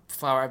a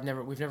flower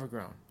we've never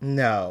grown.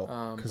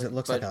 No, because it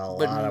looks like a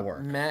lot of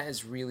work. Matt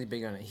is really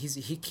big on it.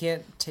 He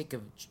can't take a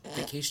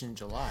vacation in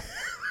July.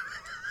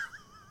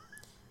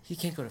 He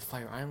can't go to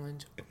Fire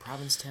Island or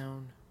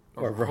Provincetown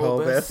Or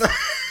Rehoboth.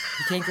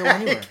 He can't go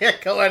anywhere. He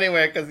can't go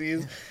anywhere because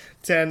he's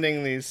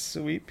tending these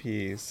sweet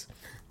peas.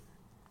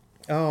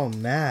 Oh,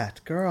 Matt,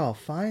 girl,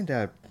 find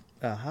a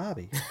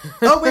hobby.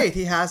 Oh, wait,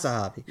 he has a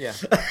hobby. Yeah.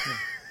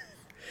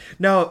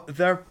 No,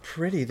 they're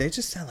pretty. They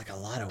just sound like a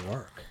lot of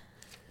work.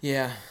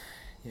 Yeah.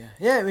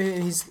 I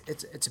mean,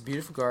 it's a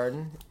beautiful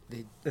garden.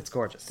 It's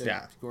gorgeous. They're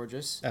Yeah.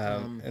 gorgeous.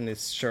 And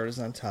his shirt is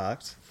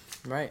untucked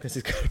Right. because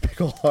he's got a big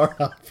old heart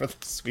on for the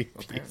sweet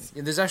peas.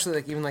 Yeah, there's actually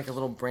like even like a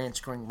little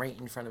branch growing right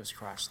in front of his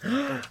crotch.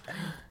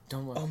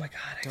 Don't look. Oh my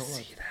God, I Don't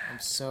see look. that. I'm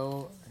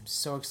so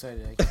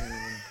excited. I can't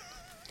even.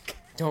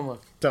 Don't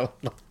look. Don't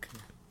look.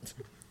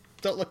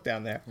 Don't look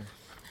down there.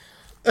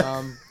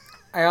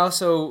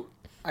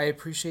 I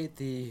appreciate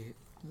the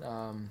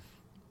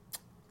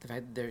fact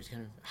that they're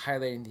kind of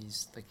highlighting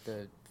these like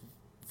the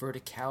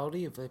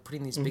verticality of like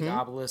putting these big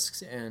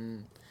obelisks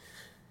and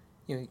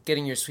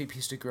getting your sweet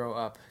peas to grow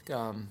up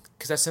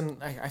because that's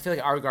something I feel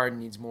like our garden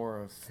needs more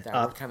of that.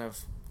 Up.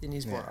 It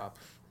needs more up.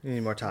 You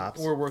need more tops.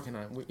 We're working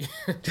on it.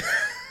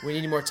 We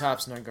need more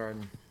tops in our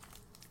garden.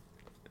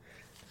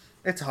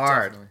 It's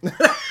hard.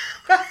 Definitely.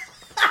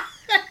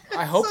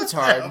 I hope it's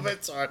hard.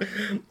 It's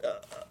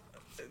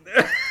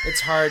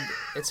hard.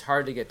 It's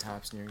hard to get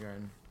tops in your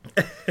garden.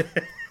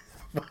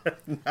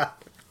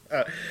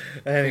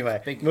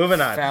 Anyway, Big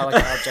moving on. Phallic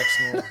objects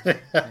in your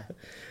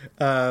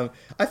I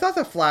thought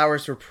the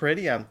flowers were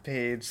pretty on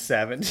page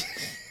 70.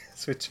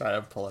 So we try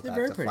to pull it They're back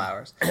very to pretty.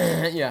 flowers.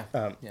 yeah.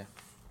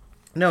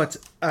 No, it's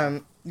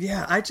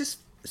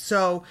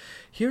so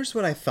here's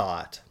what I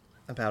thought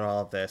about all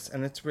of this,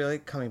 and it's really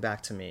coming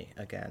back to me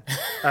again.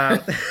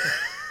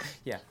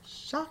 Yeah.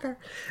 Shocker.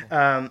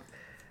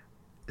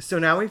 So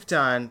now we've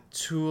done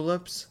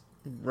tulips,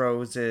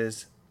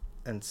 roses,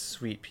 and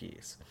sweet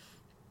peas.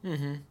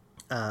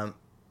 Mm-hmm.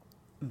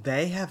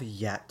 They have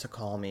yet to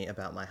call me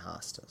about my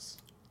hostas.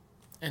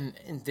 And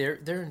they're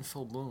in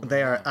full bloom.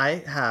 They right are. now. I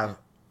have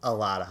a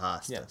lot of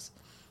hostas.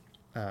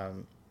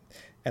 And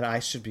I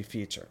should be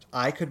featured.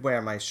 I could wear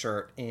my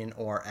shirt in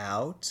or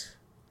out.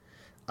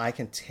 I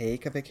can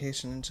take a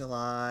vacation in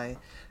July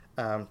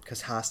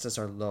because hostas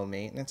are low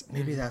maintenance.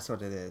 Maybe that's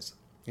what it is.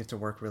 You have to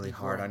work really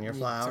hard on your Need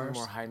flowers.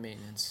 some more high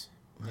maintenance.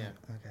 Yeah.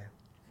 Okay.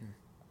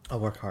 I'll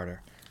work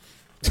harder.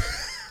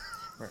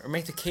 Or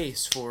make the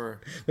case for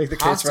Make the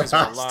case for hostas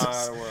are a hostas.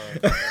 lot of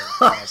work.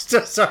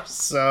 Hostas are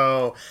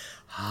so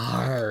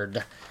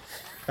hard.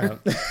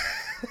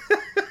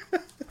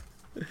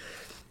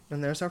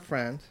 And there's our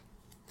friend.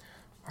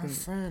 Our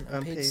friend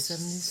on page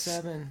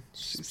 77.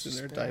 She's in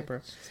her Respect.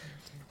 diaper.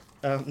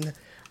 I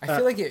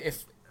feel like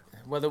if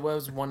there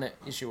was one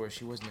issue where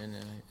she wasn't in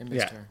it, I missed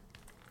Yeah.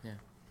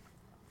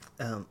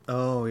 her.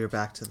 You're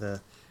back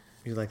to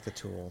you like the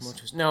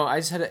tools. No, I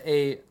just had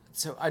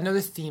so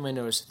another theme I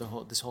noticed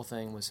this whole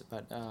thing was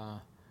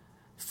about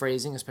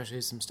phrasing,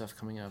 especially some stuff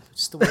coming up.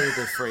 Just the way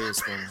they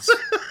phrase things.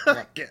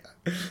 Yep. Yeah.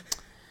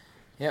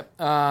 Yep.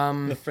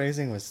 The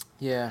phrasing was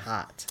Yeah.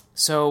 hot.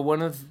 So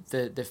one of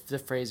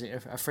the phrasing,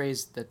 a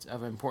phrase that's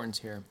of importance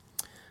here,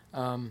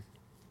 They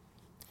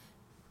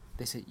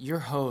said your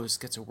hose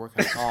gets a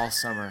workout all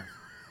summer.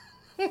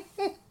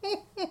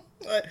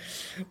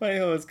 My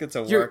hose gets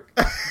a Your-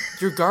 work.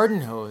 Your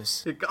garden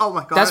hose. Oh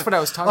my god. That's what I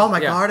was talking Oh my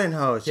about. Yeah. garden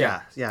hose.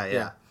 Yeah.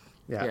 Yeah.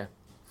 Yeah.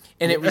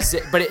 And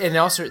it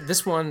also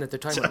this one that they're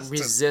talking about Just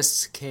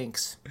resists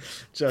kinks.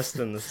 Just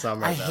in the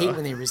summer. I though. hate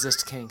when they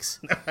resist kinks.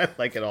 I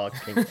like it all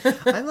kink.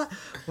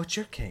 What's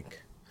your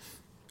kink?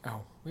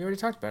 Oh, we already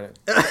talked about it.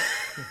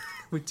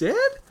 We did?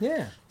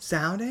 Yeah.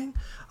 Sounding?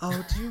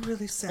 Oh, do you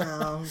really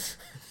sound?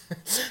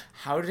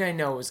 How did I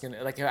know it was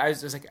gonna like? I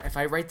was like, if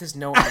I write this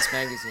note in this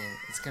magazine,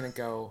 it's gonna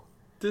go.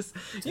 This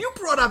you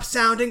brought up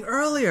sounding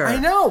earlier. I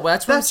know.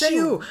 That's what I'm That's saying.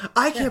 you.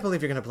 I can't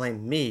believe you're gonna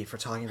blame me for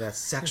talking about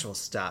sexual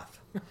stuff.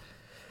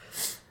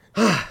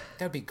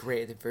 That'd be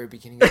great at the very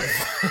beginning of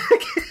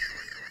it.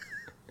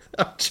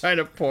 I'm trying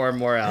to pour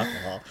more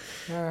alcohol.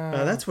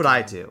 That's what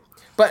I do.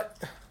 But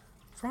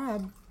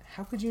Rob,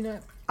 how could you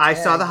not? I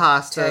saw the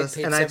tag hostas,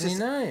 page and I just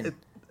 79.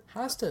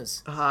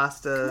 Hostas. Come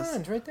hostas. on,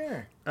 it's right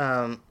there.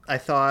 I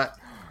thought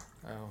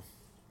Oh.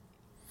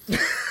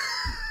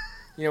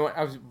 You know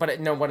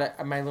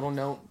what? My little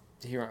note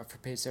here for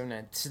page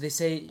 79. So they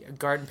say a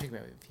garden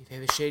pigment. If you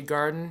have a shade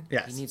garden,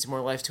 Yes. you need some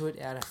more life to it.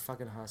 Add a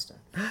fucking hosta.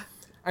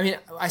 I mean,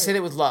 I say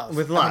that with love.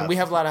 With I mean, love. we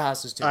have a lot of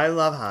hostas too. I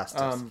love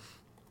hostas.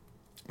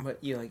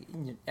 But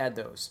you add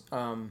those.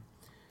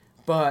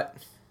 But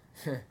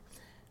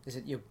they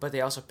said but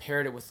they also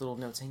paired it with little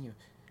notes saying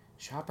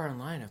shop our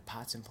line of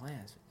pots and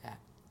plants at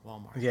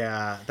Walmart.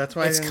 Yeah, that's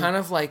why It's kind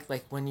of like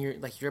when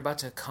you're about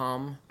to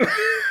come,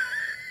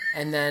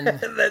 and then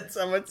then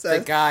someone the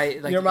says guy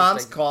your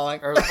mom's calling,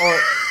 or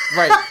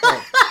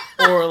right,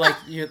 or like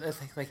you're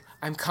like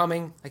I'm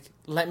coming, like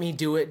let me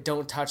do it,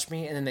 don't touch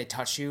me, and then they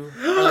touch you,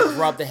 or like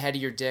rub the head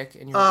of your dick,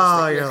 and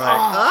you're you're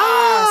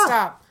like,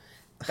 stop.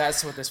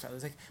 That's what this felt.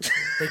 It's like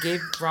they gave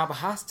Rob a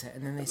hosta,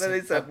 and then they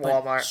said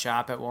Walmart.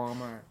 Shop at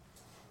Walmart.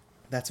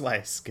 That's why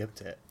I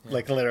skipped it. Yeah.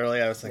 Like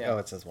literally, I was like, Yeah. oh,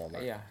 it says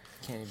Walmart. Yeah,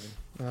 can't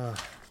even.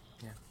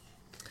 Yeah.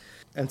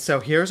 And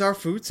so here's our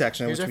food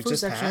section, Here's which our we food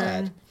just section.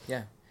 had.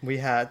 Yeah. We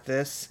had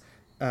this,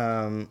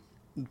 the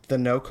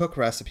no cook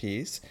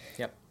recipes,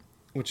 Yep.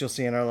 which you'll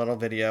see in our little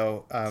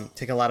video.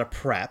 Take a lot of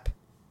prep.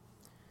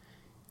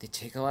 They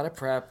take a lot of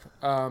prep,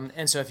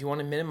 and so if you want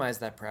to minimize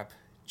that prep,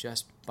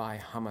 just buy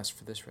hummus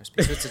for this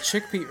recipe. So it's a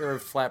chickpea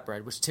herb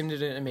flatbread, which Tim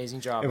did an amazing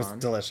job It was on.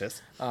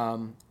 delicious.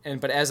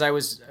 But as I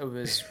was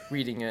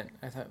reading it,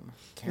 I thought,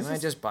 can I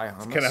just buy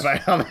hummus? Can I buy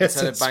hummus?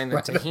 Instead of and buying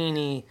the spread it?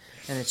 tahini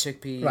and the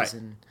chickpeas. Right.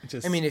 And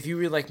Just- I mean, if you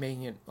really like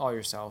making it all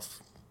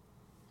yourself,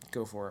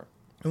 go for it.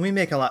 And we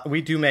make a lot.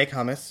 We do make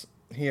hummus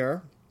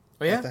here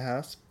Oh, yeah? at the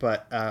house,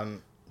 but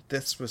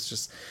this was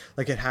just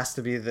like it has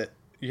to be that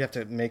you have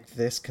to make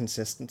this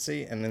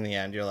consistency, and in the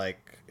end, you're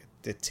like,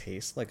 it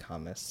tastes like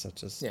hummus, so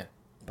just Yeah.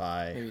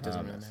 buy Maybe it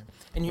doesn't really hummus. matter.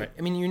 And Right.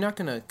 I mean, you're not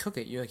gonna cook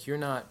it. You're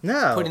not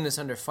No. putting this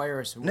under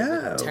fire, so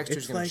No, the texture's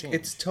it's gonna like change.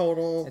 it's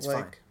total It's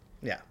like fine.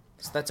 yeah,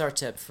 So that's our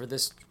tip for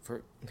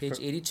page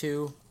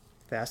 82.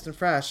 fast and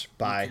fresh.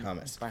 Buy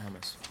hummus. Buy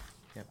hummus.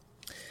 Yep.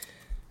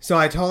 So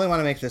I totally want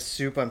to make this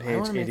soup on page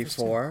wanna make this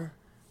too. 84.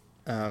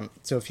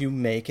 So if you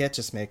make it,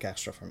 just make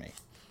extra for me.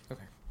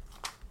 Okay.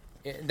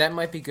 That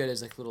might be good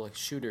as like little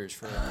shooters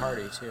for a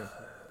party too.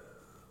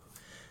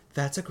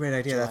 That's a great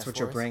idea. July That's what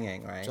you're 4th?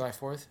 bringing, right? July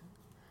 4th.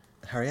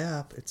 Hurry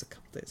up! It's a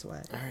couple days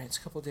away. All right, it's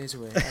a couple of days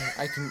away.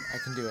 I can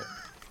do it.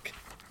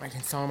 I can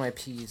thaw my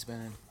peas by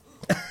then.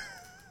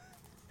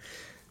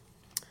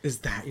 Is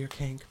that your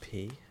kink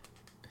pee?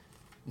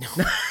 No,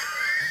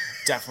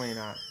 definitely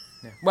not.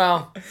 No.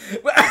 Well,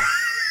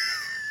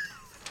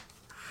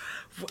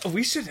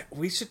 We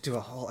should do a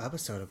whole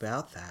episode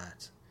about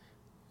that.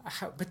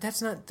 but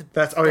that's not the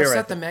That's- oh, you're right.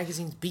 not the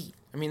magazine's beat.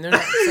 I mean, they're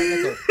not.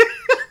 It's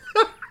not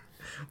like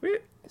We,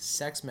 a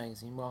sex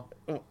magazine. Well,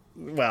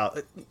 well,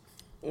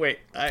 wait.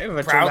 I have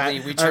a proudly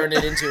dramatic, we turned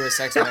it into a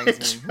sex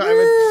magazine.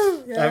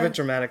 I have a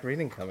dramatic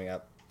reading coming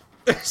up.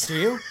 Do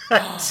you?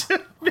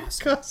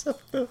 because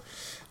of the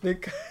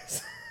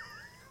because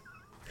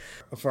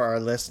for our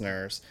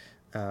listeners,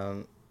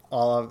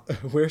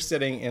 we're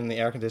sitting in the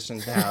air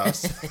conditioned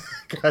house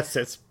because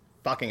it's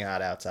fucking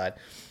hot outside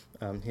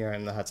here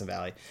in the Hudson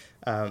Valley.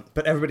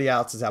 But everybody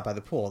else is out by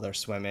the pool. They're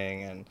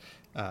swimming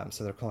and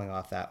so they're cooling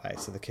off that way.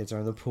 So the kids are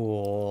in the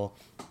pool.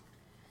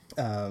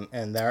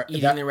 And they're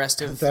Eating the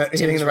rest of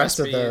Tim's eating the rest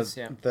of recipes,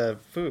 yeah. the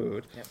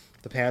food. Yep.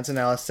 The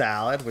panzanella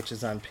salad, which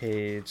is on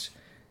page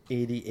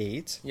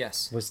 88,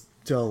 Yes, was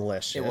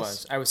delicious. it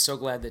was. I was so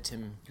glad that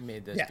Tim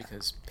made this Yeah.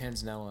 because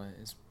panzanella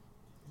is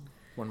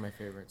one of my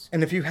favorites.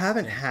 And if you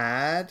haven't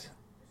had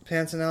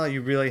panzanella,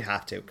 you really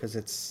have to because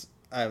it's.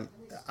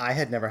 I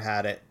had never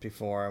had it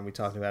before, and we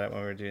talked about it when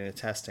we were doing the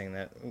testing.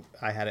 That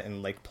I had it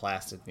in Lake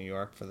Placid, New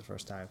York, for the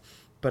first time.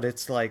 But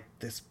it's like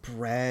this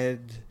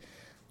bread,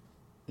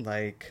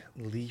 like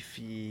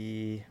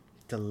leafy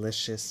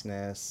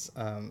deliciousness,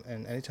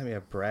 and anytime you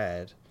have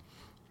bread,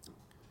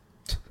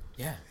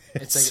 Yeah,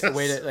 it's It's like a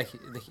way just- to like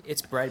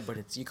it's bread, but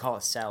it's you call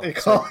it salad.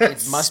 You So call it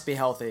it must be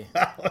healthy.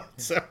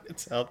 so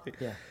it's healthy.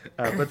 Yeah.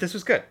 But this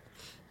was good.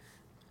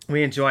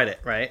 We enjoyed it,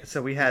 right?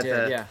 So we had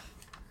Yeah, the yeah.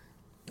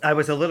 I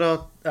was a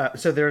little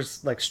so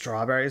there's like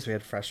strawberries. We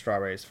had fresh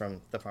strawberries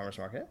from the farmer's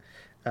market,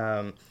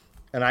 and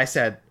I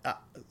said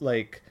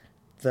like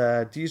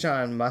the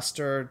Dijon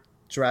mustard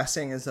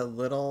dressing is a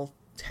little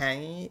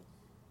tangy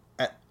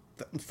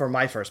for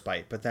my first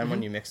bite, but then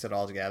when you mix it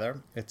all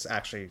together, it's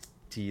actually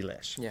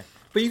delish. Yeah,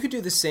 but you could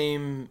do the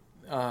same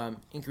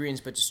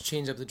ingredients, but just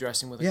change up the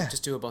dressing with like,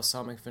 just do a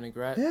balsamic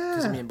vinaigrette.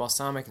 Because I mean,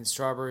 balsamic and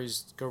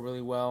strawberries go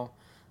really well.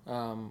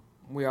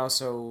 We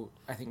also,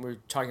 I think we were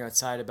talking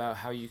outside about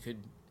how you could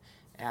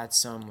add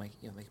some like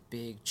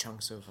big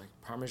chunks of like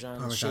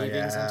Parmesan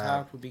shavings on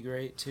top would be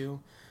great too.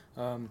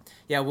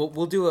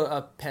 We'll do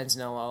a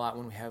panzanella a lot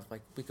when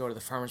we go to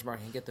the farmer's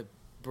market and get the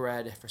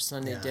bread for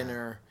Sunday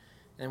dinner,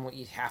 and we'll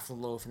eat half a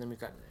loaf, and then we've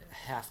got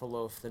half a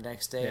loaf the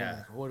next day. Yeah. And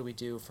like, what do we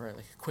do for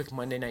like a quick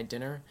Monday night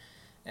dinner?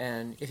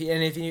 And if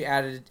you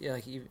added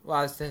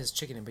that has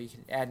chicken in, but you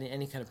can add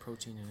any kind of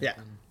protein in it.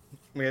 Yeah,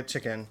 we had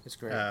chicken. It's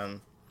great.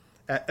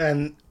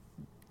 And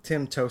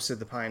Tim toasted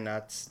the pine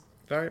nuts.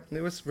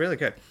 It was really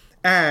good.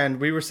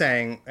 And we were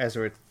saying as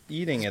we were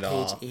eating it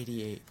all, page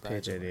 88.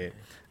 Page 88.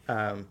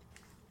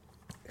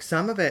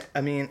 Some of it,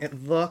 I mean,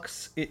 it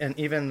looks, and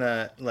even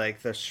the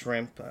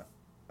shrimp,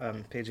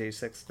 page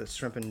 86, the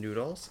shrimp and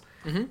noodles.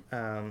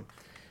 Mm-hmm.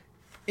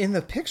 In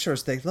the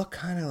pictures, they look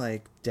kind of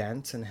like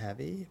dense and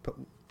heavy, but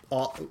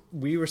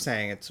we were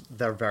saying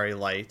they're very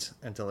light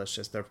and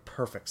delicious. They're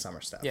perfect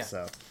summer stuff. Yeah.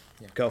 So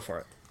go for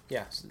it.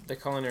 Yeah, so the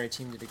culinary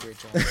team did a great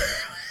job.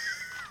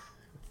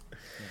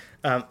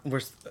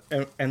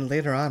 And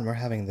later on, we're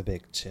having the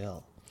big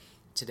chill.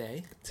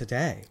 Today?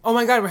 Oh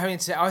my God, we're having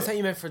it today. Oh, I thought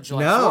you meant for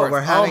July 4th. No, we're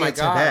having it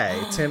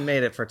today. Tim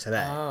made it for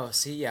today. Oh,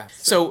 see, yeah.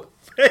 So,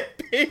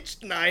 page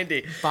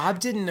 90. Bob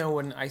didn't know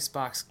what an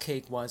icebox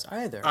cake was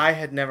either. I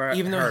had never heard of it.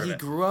 Even though he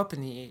grew up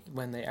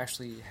when they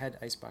actually had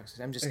iceboxes.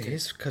 I'm just kidding.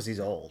 Because he's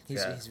old.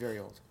 He's very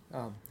old.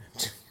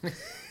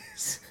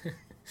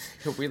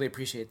 He'll really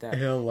appreciate that.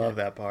 He'll love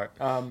that part.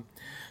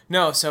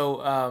 No, so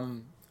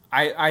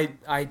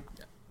my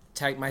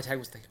tag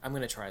was like, I'm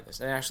going to try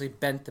this. And I actually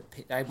bent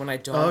when I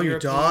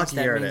dog-eared that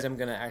means I'm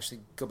going to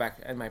actually go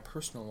back in my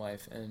personal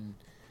life and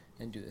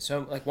do this.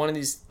 So like one of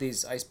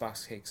these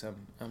icebox cakes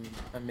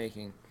I'm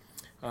making.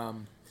 So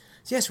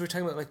we're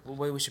talking about like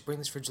we should bring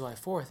this for July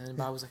 4th, and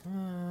Bob was like,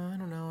 I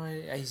don't know,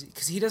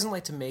 because he doesn't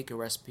like to make a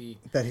recipe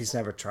that he's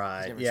never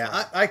tried.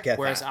 I get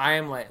Whereas that. I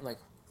am like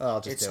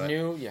I'll just it's do it.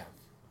 New,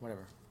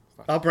 whatever.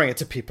 Fuck. I'll bring it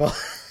to people.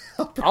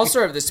 I'll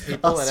serve this to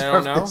people that I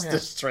don't know. To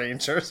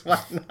strangers. Why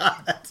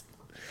not?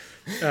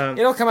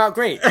 It'll come out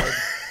great.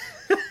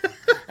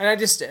 And I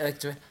just like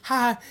to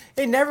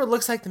it never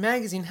looks like the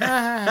magazine.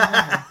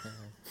 Yeah.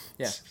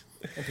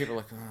 And people are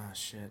like, oh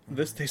shit.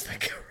 This tastes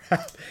like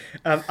crap.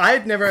 I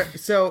had never.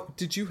 So,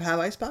 did you have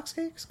icebox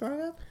cakes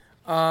growing up?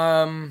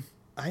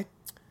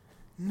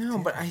 No,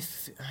 but I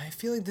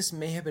feel like this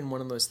may have been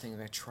one of those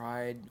things I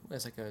tried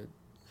as like a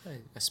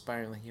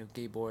aspiring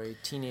gay boy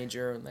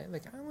teenager.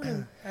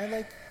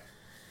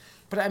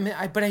 But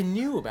I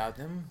knew about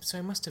them, so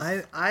I must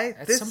have.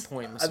 Some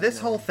point. This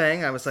whole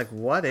thing, I was like,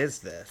 "What is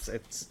this?"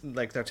 It's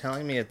like they're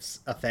telling me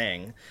it's a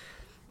thing.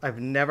 I've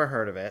never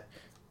heard of it.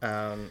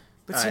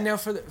 But see, now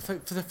for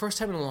the first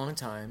time in a long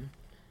time,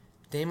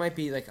 they might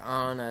be like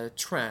on a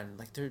trend.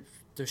 Like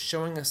they're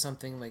showing us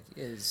something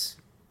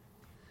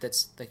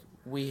that's like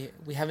we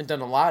haven't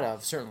done a lot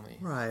of, certainly,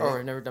 right?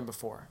 Or never done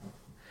before.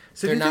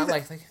 So they're not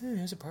like hey,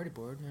 here's a party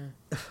board.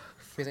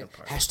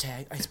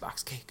 Hashtag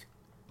icebox cake.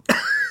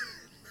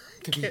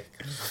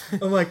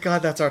 Oh my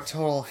God, that's our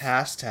total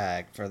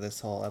hashtag for this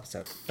whole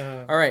episode.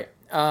 All right.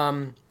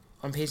 On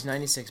page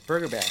 96,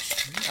 Burger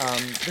Bash.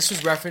 This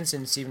was referenced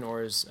in Stephen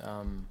Orr's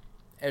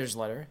editor's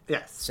letter.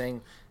 Yes.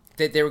 Saying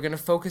that they were going to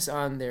focus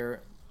on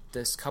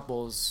this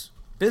couple's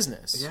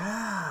business.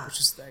 Yeah. Which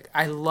is like,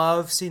 I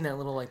love seeing that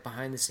little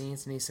behind the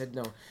scenes. And he said,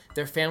 no,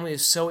 their family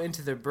is so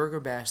into their Burger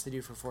Bash they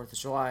do for 4th of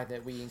July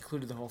that we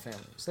included the whole family.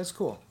 So that's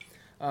cool.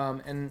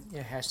 And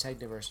hashtag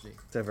diversity.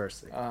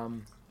 Diversity.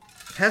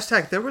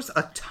 Hashtag, there was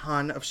a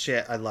ton of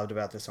shit I loved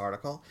about this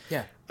article.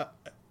 Yeah.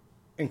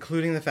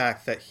 Including the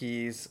fact that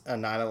he's a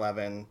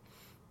 9/11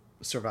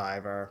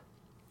 survivor.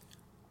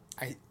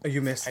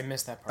 You missed? I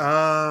missed that part.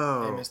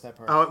 Oh. I missed that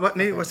part. Oh,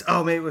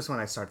 maybe it was when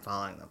I started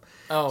following them.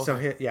 Oh, okay. So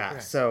Okay.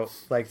 So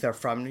they're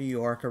from New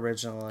York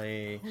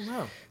originally. Oh,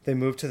 wow. They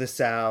moved to the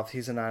South.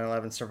 He's a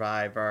 9/11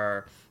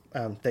 survivor.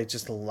 They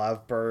just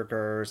love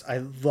burgers. I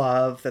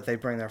love that they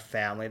bring their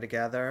family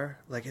together.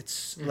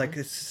 It's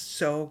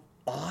so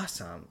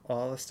awesome,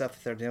 all the stuff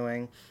that they're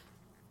doing,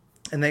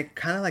 and they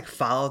kind of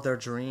followed their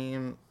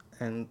dream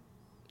and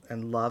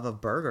love of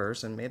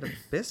burgers and made a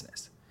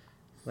business.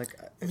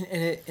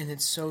 And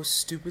it's so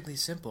stupidly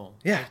simple.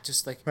 Yeah,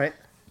 right.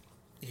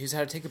 Here's how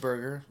to take a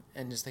burger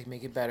and just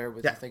make it better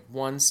with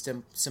one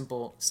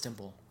simple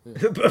stimple.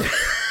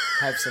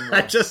 Have some more.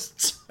 I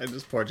just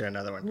poured you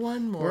another one.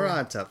 One more. We're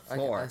on to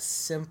 4. A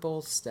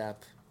simple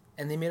step,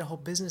 and they made a whole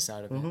business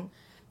out of it,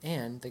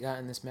 and they got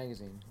in this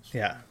magazine.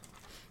 Yeah.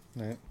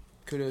 Right.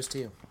 Kudos to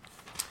you.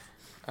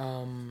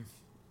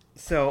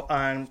 So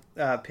on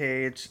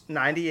page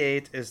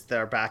 98 is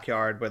their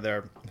backyard where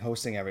they're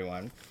hosting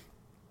everyone.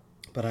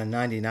 But on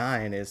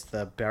 99 is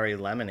the berry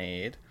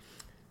lemonade.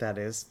 That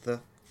is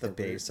the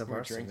base of we're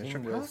our drinking signature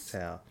with-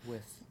 cocktail.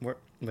 With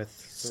With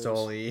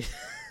Stoli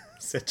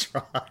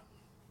Citron.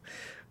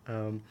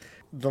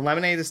 The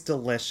lemonade is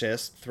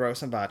delicious. Throw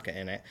some vodka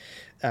in it.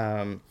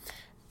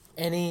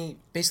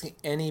 basically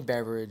any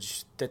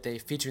beverage that they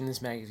feature in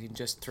this magazine,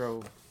 just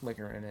throw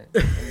liquor in it,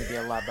 and it'd be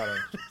a lot better.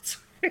 That's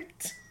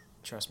right.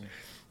 Trust me.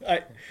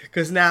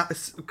 Because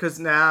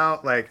now,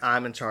 like,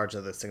 I'm in charge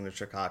of the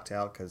signature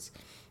cocktail because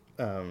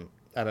I don't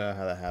know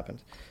how that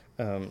happened,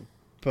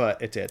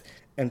 but it did.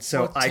 And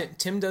so Well,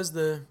 Tim does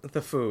the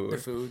food. the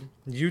food.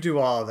 You do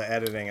all of the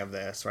editing of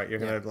this, right? You're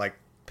Yeah. gonna like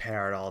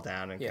pare it all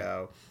down and Yeah.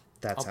 go.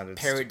 That I'll sounded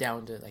pare it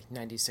down to like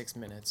 96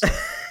 minutes.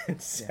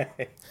 insane.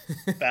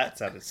 That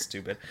sounded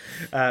stupid.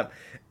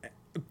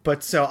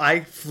 But so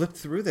I flipped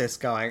through this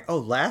going, oh,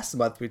 last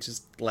month we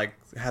just like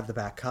had the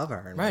back cover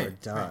and Right, we're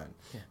done. right,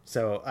 yeah.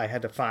 So I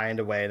had to find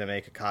a way to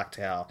make a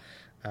cocktail.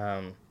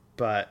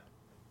 But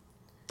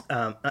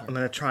I'm going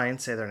to try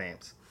and say their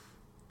names.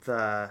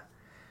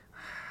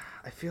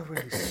 I feel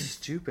really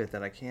stupid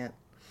that I can't.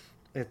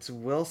 It's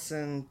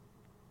Wilson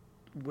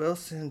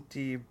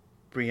Di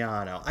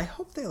Briano. I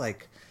hope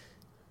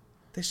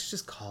they should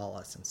just call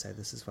us and say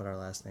this is what our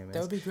last name is.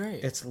 That would be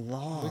great. It's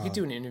long. We could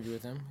do an interview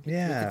with them.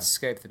 Yeah. We could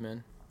Skype them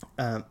in.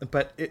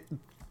 But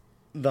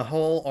the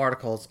whole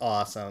article is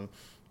awesome,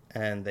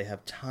 and they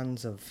have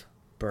tons of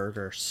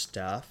burger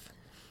stuff.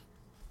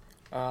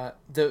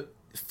 The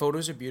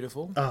photos are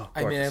beautiful. Oh,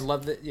 I mean, I gorgeous.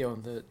 love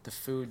the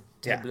food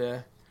Yeah.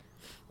 table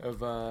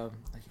of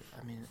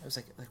I mean, I was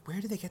like where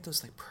do they get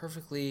those like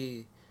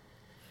perfectly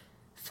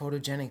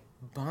photogenic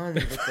buns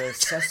with the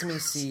sesame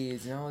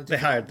seeds and all the They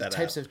different hired that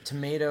types out. of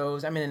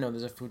tomatoes? I mean, I know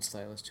there's a food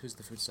stylist. Who's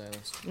the food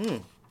stylist?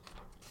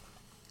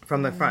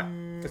 From the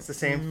front. It's the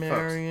same folks.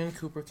 Marion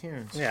Cooper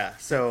Cairns. Yeah,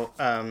 so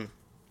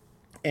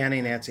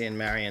Annie, Nancy, and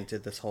Marion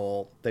did this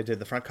whole... They did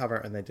the front cover,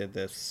 and they did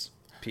this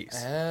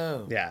piece.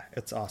 Oh. Yeah,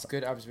 it's awesome.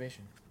 Good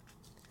observation.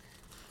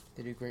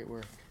 They do great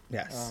work.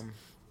 Yes.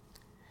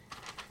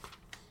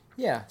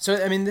 Yeah.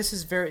 So I mean, this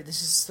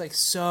is like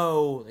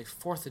so like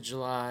 4th of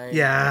July.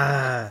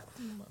 Yeah.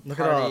 Look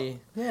at all... Party.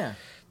 Yeah.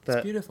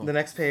 It's beautiful. The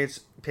next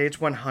page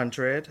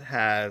 100,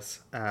 has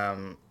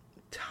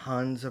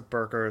tons of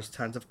burgers,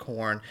 tons of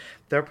corn.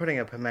 They're putting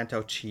a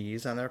pimento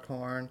cheese on their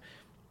corn,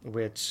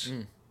 which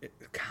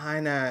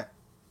kind of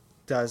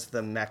does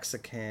the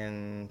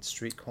Mexican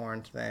street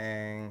corn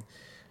thing.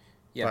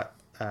 Yeah.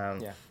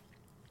 But Yeah.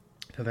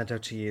 pimento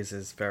cheese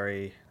is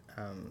very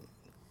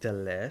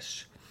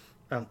delish.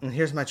 And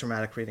here's my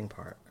dramatic reading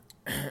part,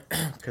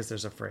 because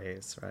there's a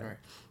phrase, right? Right.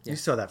 Yeah. You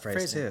saw that phrase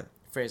Phrasing. too.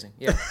 Phrasing.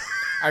 Yeah.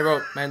 I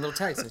wrote my little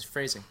text. It's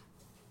phrasing.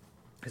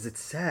 Because it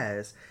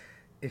says,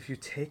 if you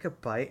take a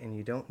bite and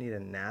you don't need a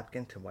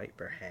napkin to wipe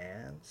your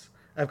hands,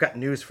 I've got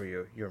news for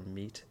you. Your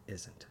meat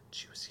isn't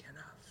juicy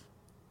enough.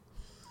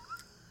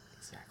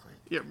 Exactly.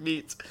 Your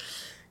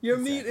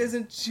meat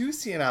isn't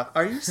juicy enough.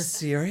 Are you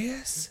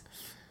serious?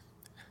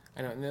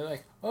 I know. And they're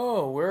like,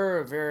 oh, we're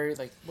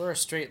a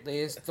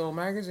straight-laced little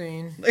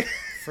magazine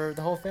for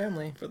the whole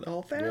family. For the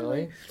whole family?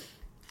 Really?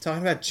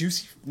 Talking about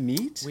juicy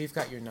meat? We've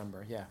got your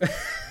number. Yeah.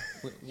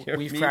 Your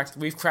We've meat?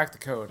 cracked the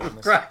code on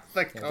this. Crack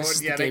the Yeah, code this is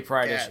the yet gay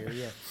pride again. issue.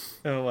 Yeah.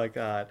 Oh my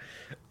god.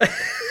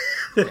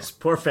 This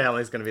poor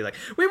family's going to be like,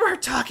 we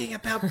weren't talking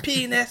about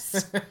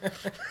penis.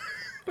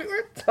 We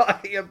weren't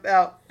talking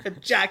about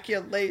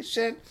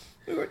ejaculation.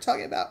 We were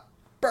talking about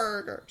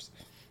burgers.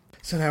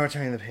 So now we're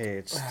turning the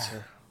page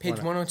to Page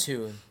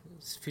 102.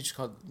 It's a feature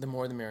called "The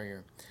More the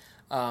Merrier."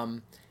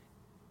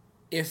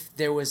 If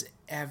there was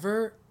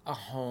ever a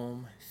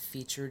home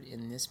featured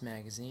in this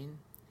magazine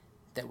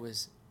that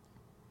was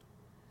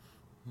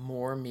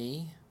more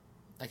me,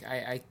 like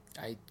I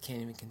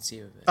can't even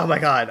conceive of it. Oh my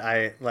god,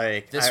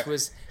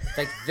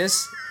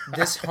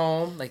 This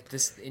home, like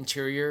this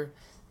interior,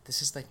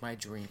 this is like my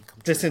dream come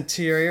true. this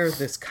interior,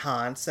 this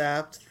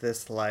concept,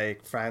 this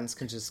like friends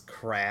can just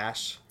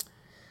crash.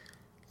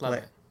 Love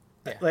like- it.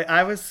 Yeah. Like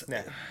I was,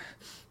 Yeah. I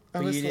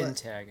But was you didn't like-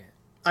 tag it.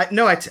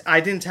 I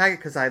didn't tag it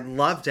because I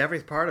loved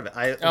every part of it.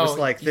 I was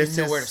like, you this didn't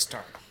know is where to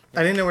start.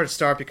 I didn't know where to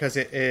start because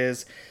it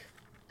is.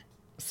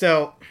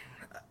 So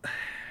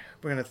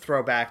we're gonna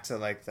throw back to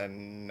like the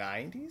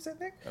 90s, I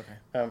think.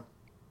 Okay.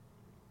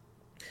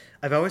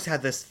 I've always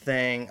had this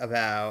thing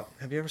about.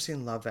 Have you ever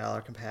seen Love, Valor,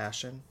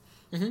 Compassion?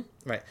 Mm-hmm.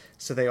 Right.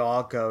 So they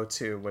all go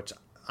to, which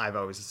I've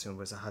always assumed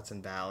was a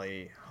Hudson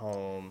Valley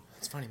home.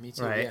 It's funny, me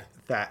too. Right.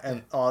 Yeah.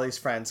 And all these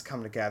friends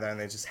come together and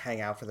they just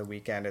hang out for the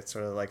weekend. It's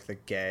sort of like the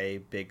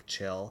gay big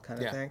chill kind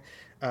of Yeah.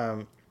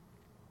 thing.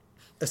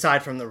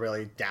 Aside from the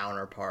really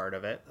downer part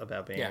of it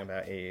about being Yeah.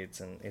 about AIDS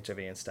and HIV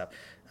and stuff.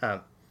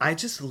 I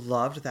just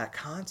loved that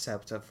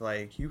concept of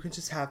like, you can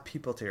just have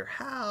people to your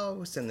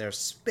house and there's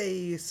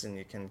space and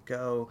you can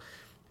go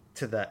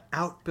to the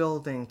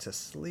outbuilding to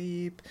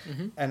sleep.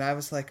 Mm-hmm. And I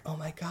was like, oh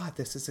my God,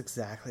 this is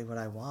exactly what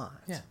I want.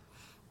 Yeah.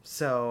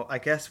 So I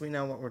guess we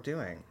know what we're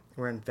doing.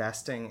 We're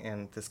investing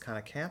in this kind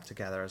of camp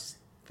together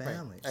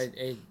families.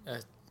 Right.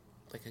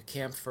 Like a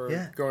camp for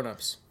Yeah.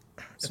 grown-ups.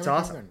 It's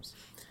awesome.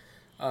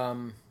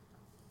 Grown-ups.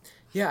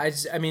 Yeah,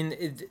 it's a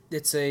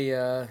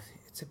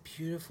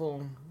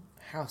beautiful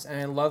house,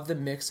 and I love the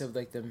mix of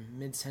like the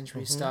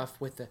mid-century stuff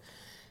with the.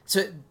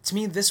 So to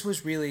me, this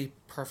was really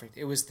perfect.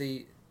 It was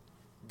the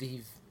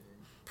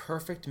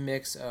perfect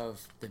mix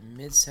of the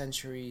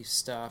mid-century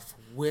stuff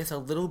with a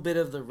little bit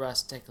of the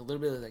rustic, a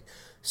little bit of like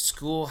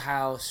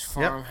schoolhouse,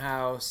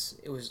 farmhouse.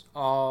 It was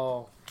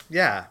all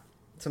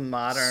some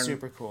modern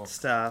super cool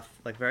stuff,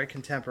 like very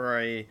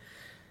contemporary.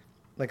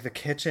 Like the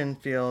kitchen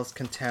feels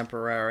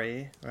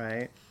contemporary,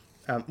 right?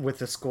 With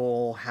the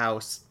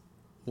schoolhouse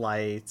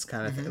lights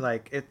kind of thing.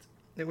 Like it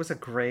was a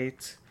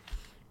great.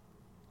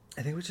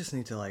 I think we just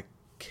need to like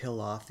kill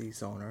off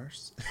these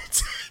owners.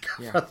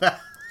 Yeah.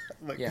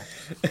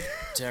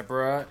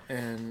 Deborah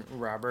and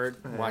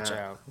Robert, watch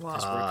out,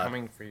 because we're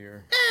coming for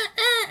your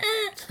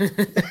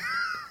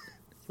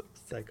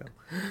psycho.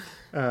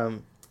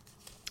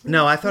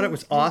 No, I thought it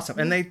was awesome,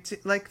 and they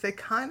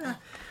kind of.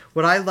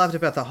 What I loved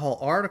about the whole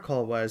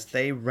article was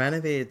they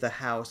renovated the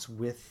house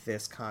with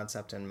this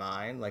concept in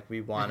mind. Like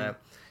we want to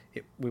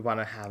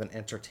have an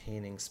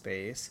entertaining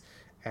space,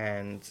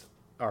 and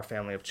our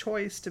family of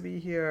choice to be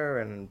here,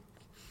 and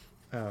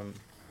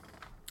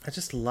I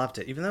just loved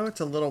it, even though it's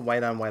a little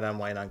white on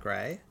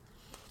gray.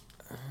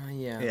 A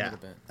little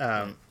bit.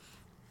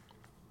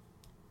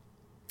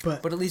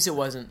 But at least it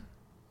wasn't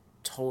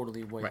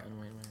totally white on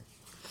white.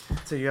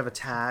 So you have a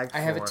tag.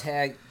 I have a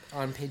tag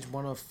on page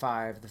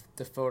 105,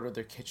 the photo of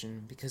their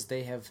kitchen, because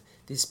they have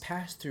these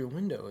pass-through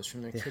windows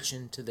from their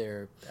kitchen to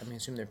their, I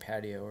assume their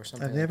patio or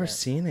something. I've never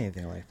seen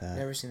anything like that.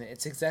 Never seen it.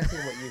 It's exactly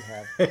what you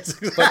have.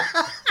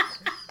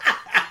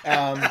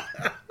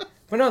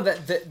 But no,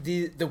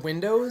 the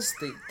windows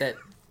that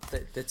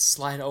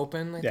slide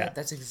open like that.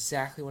 That's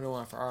exactly what I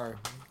want for our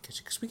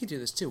kitchen, because we could do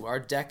this too. Our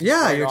deck is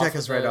your deck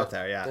is right out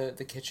there. Yeah,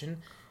 the kitchen,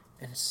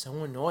 and it's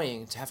so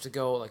annoying to have to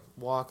go like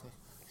walk,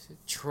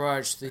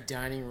 trudge to the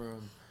dining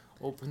room,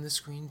 open the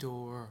screen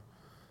door,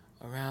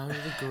 around to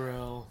the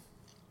grill.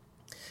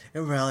 It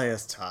really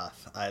is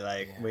tough.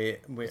 We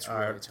really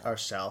tough. Our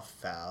shelf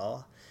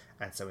fell,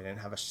 and so we didn't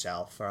have a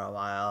shelf for a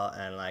while,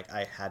 and like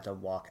I had to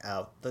walk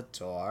out the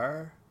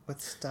door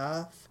with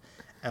stuff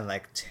and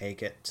like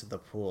take it to the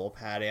pool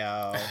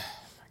patio.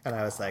 And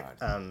I was like,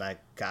 oh my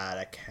God,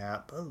 I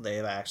can't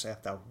believe I actually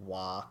have to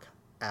walk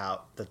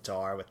out the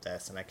door with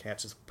this, and I can't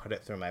just put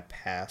it through my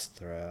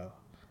pass-through.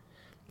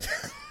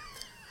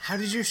 How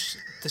did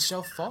the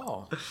shelf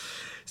fall?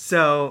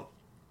 So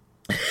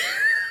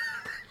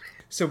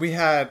we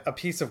had a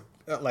piece of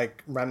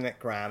like remnant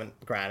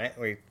granite.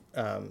 We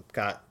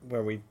got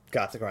the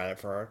granite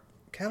for our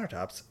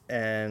countertops,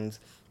 and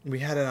we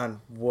had it on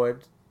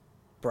wood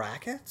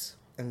brackets,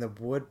 and the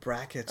wood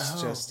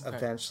brackets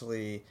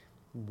eventually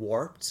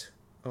warped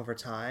over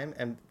time,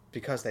 and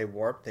because they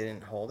warped, they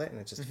didn't hold it,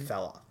 and it just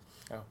fell off.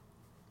 Oh,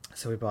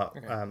 so we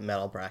bought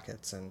metal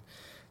brackets, and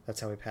that's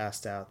how we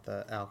passed out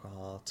the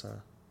alcohol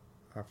to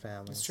our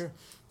families. That's true.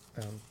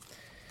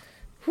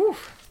 Whew.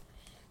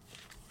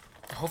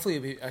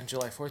 Hopefully, on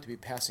July 4th, we'll be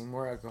passing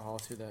more alcohol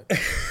through that.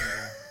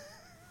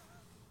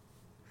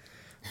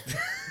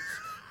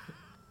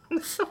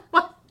 Oh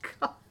my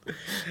God!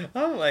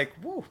 I'm like,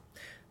 whoa.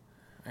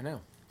 I know.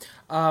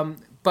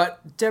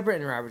 But Deborah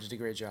and Robert did a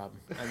great job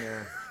on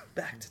their...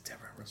 Back to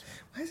Deborah.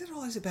 Why is it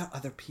always about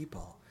other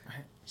people?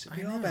 It should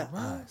be all about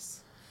us.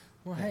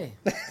 Well, hey,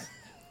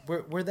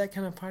 we're that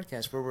kind of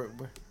podcast where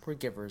we're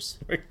givers.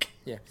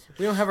 Yeah,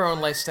 we don't have our own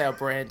lifestyle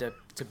brand to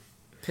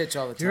pitch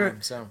all the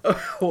time. So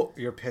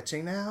you're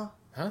pitching now?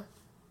 Huh?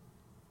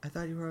 I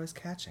thought you were always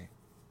catching.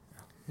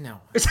 No,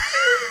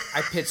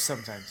 I pitch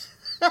sometimes.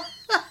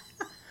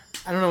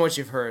 I don't know what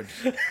you've heard.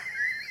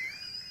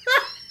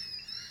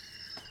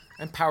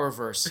 I'm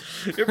Powerverse.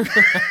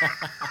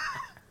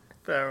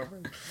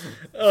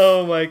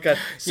 Oh my God!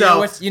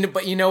 So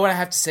but you know what I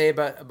have to say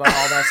about all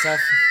that stuff.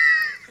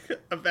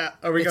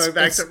 Are we going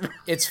back to?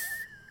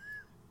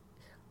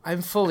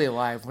 I'm fully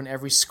alive when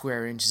every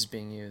square inch is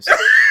being used.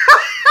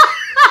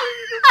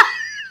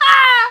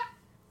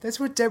 That's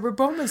what Deborah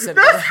Bowman said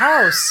about her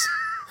house.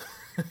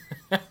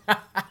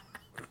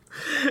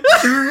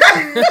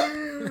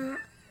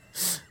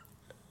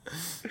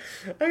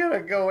 I gotta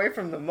go away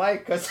from the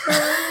mic because.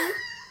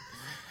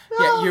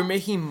 Yeah, you're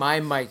making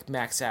my mic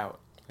max out.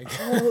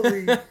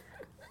 Holy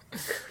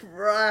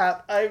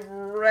crap! I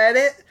read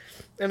it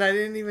and I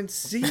didn't even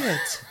see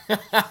it.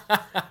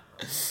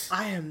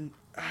 I am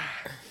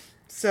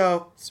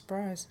so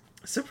surprise.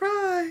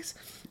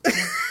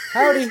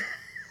 Howdy.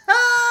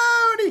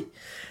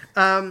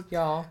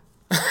 Y'all.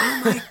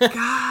 Oh my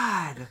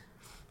God,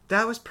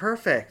 that was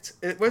perfect.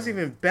 It was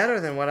even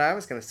better than what I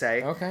was gonna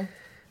say. Okay.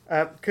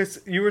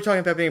 Because you were talking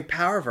about being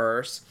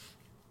Powerverse.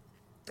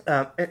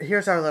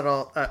 Here's our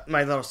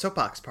my little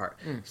soapbox part.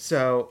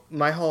 So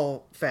my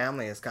whole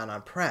family has gone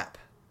on prep,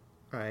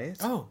 right?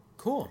 Oh,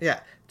 cool. Yeah,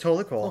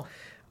 totally cool.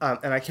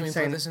 And I keep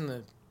saying, put this in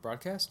the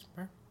broadcast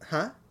part?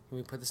 Huh? Can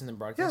we put this in the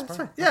broadcast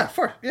part? Yeah, of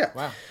course. Yeah.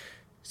 Wow.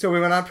 So we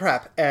went on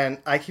prep, and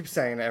I keep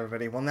saying to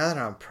everybody, well, now that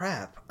I'm on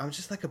prep, I'm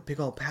just like a big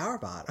old power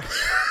bottom.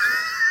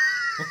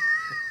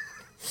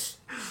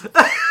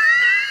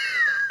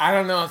 I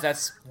don't know if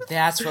that's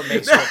what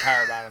makes you a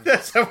power bottom.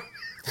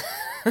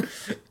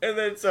 And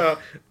then so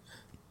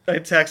I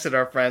texted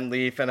our friend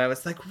Leaf, and I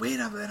was like, wait,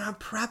 I've been on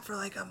prep for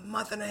like a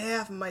month and a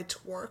half, and my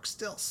twerk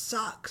still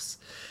sucks.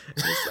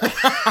 And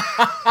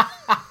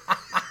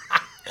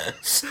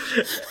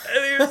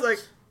he was like,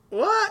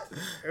 what?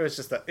 It was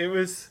just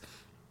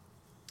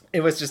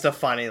just a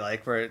funny,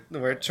 like,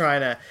 we're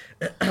trying to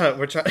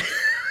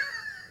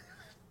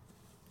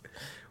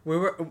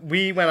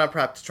we went on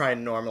prep to try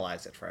and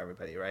normalize it for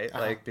everybody, right?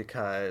 Like,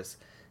 because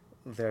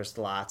there's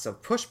lots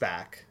of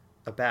pushback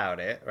about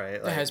it, right?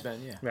 Like, there has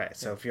been, yeah. Right.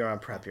 So if you're on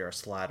prep, you're a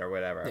slut or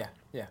whatever. Yeah,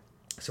 yeah.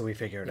 So we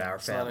figured our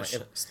family,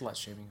 slut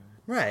shaming.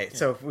 right? Yeah.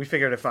 So we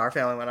figured if our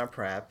family went on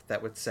prep,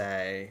 that would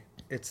say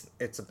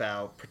it's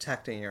about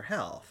protecting your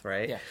health,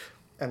 right? Yeah.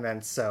 And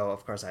then so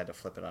of course I had to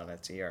flip it on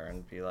its ear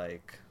and be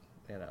like,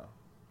 you know,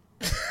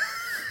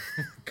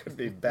 could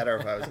be better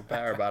if I was a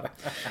power bottom.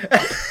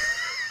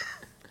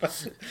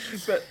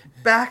 but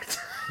back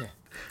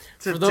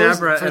to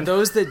Deborah. For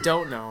those that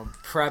don't know,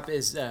 PrEP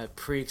is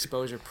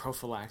pre-exposure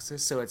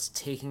prophylaxis, so it's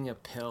taking a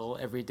pill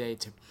every day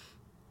to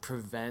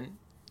prevent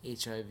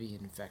HIV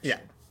infection. Yeah.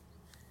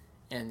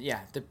 And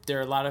yeah,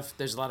 there's a lot of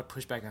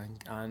pushback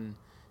on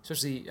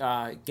especially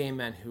gay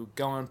men who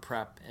go on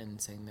PrEP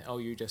and saying that, oh,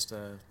 you're just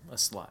a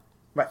slut.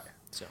 Right.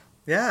 So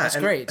yeah, that's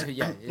great.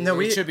 Yeah,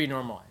 it should be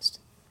normalized.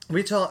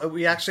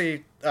 We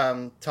actually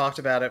talked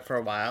about it for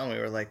a while, and we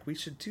were like, we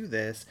should do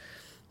this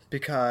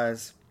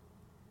because,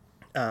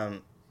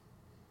 you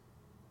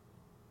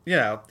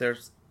know,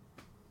 there's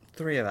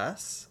 3 of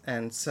us,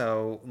 and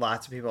so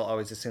lots of people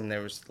always assume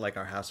there was, like,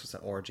 our house was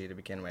an orgy to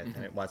begin with,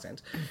 and it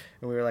wasn't.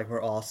 And we were like,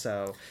 we're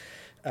also...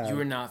 you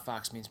were not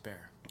Fox Meets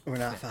Bear. We're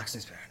not Fox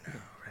News Bear, no,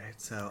 right?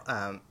 So,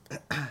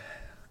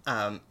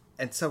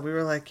 and so we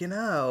were like, you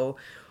know,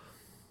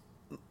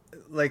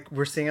 like,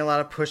 we're seeing a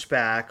lot of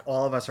pushback.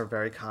 All of us are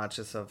very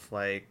conscious of,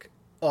 like,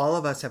 all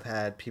of us have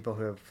had people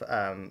who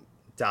have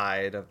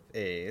died of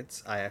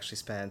AIDS. I actually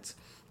spent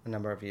a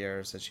number of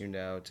years, as you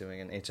know,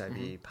 doing an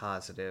HIV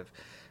positive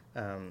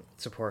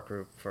support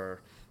group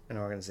for an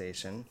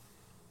organization.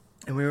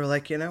 And we were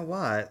like, you know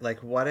what?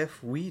 Like, what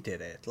if we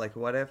did it? Like,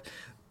 what if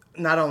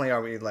not only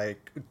are we,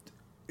 like,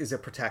 is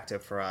it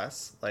protective for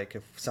us? Like,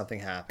 if something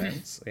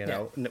happens, you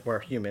know, we're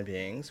human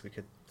beings. We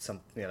could,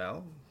 you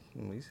know,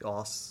 we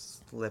all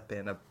slip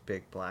in a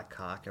big black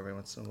cock every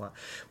once in a while.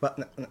 But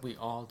we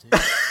all do.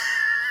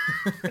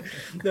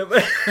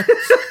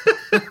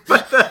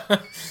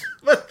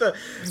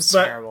 It's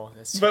terrible.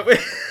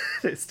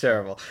 It's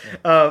terrible.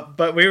 Yeah.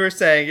 But we were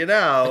saying, you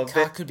know, the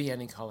cock could be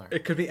any color.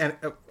 It could be any.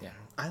 Yeah,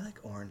 I like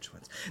orange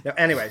ones. No,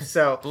 anyway,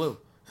 so blue,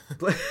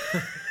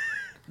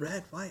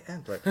 red, white,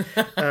 and blue.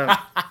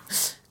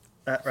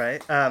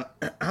 Right. I'm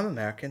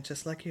American,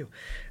 just like you.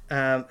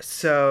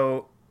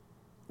 So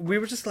we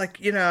were just like,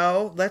 you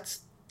know,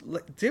 let's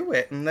do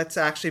it, and let's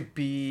actually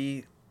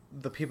be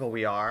the people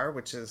we are,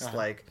 which is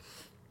like,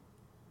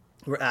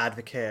 we're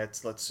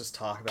advocates. Let's just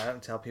talk about it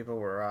and tell people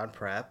we're on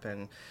PrEP,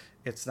 and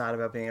it's not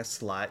about being a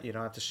slut. You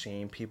don't have to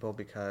shame people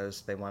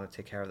because they want to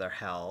take care of their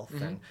health.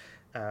 And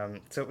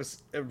so it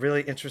was a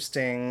really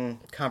interesting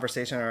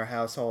conversation in our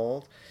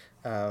household.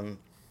 It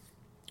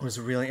was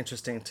really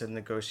interesting to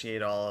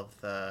negotiate all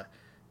of the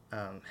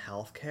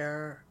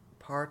healthcare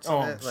parts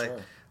of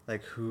it,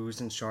 like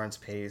whose insurance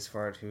pays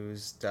for it,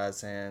 whose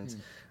doesn't.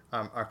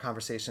 Our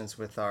conversations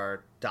with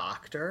our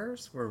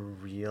doctors were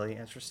really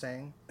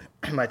interesting.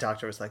 My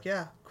doctor was like,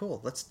 yeah, cool,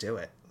 let's do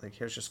it. Like,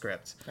 here's your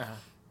script.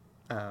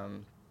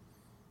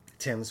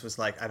 Tim's was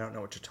like, I don't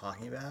know what you're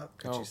talking about.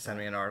 Could you send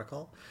me an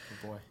article?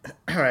 Oh, boy.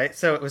 All right,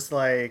 so it was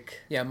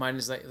like... Yeah, mine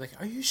is like,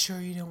 are you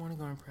sure you don't want to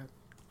go on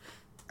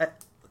PrEP?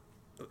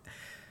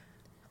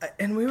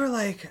 And we were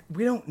like,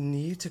 we don't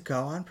need to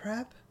go on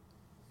PrEP,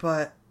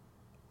 but,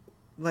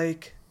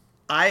 like...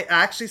 I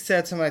actually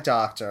said to my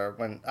doctor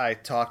when I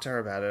talked to her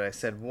about it, I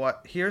said,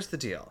 here's the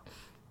deal.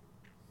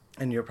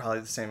 And you're probably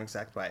the same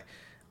exact way.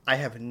 I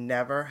have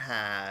never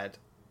had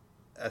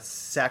a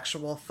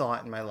sexual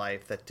thought in my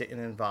life that didn't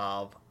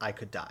involve I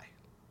could die.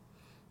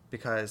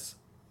 Because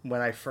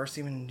when I first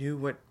even knew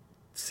what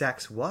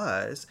sex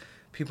was,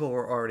 people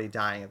were already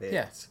dying of AIDS.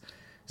 Yeah.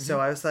 So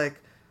I was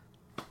like,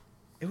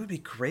 it would be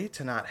great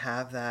to not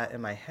have that in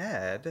my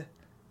head.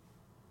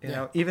 You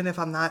know, even if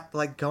I'm not,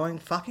 like,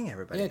 fucking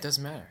everybody. Yeah, it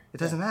doesn't matter. It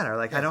doesn't matter.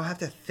 Like, I don't have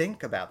to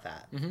think about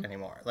that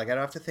anymore. Like, I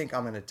don't have to think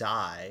I'm going to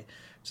die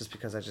just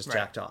because I just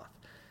jacked off.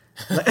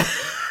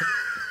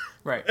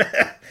 Right.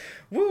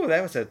 Woo,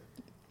 that was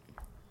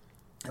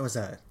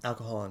a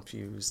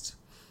alcohol-infused...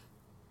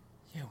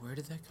 Yeah, where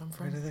did that come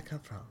from? Where did that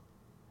come from?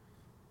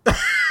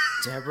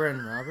 Deborah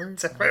and Robert?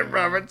 Deborah and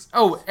Robert.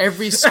 Oh,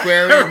 every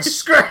square inch.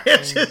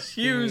 is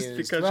used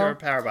because you're a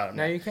power bottom.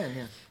 Now you can,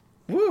 yeah.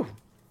 Woo.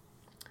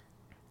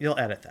 You'll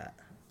edit that.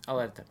 I'll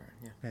edit that part.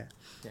 Yeah.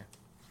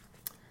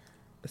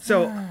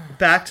 So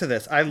back to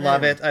this. I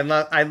love it. I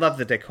love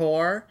the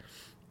decor.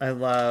 I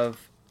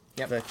love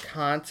Yep. the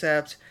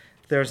concept.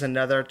 There's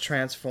another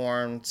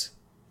transformed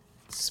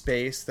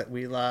space that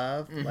we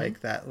love,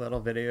 like that little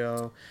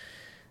video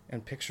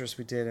and pictures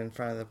we did in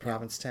front of the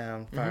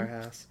Provincetown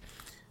firehouse.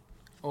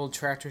 Old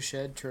tractor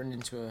shed turned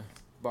into a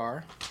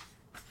bar.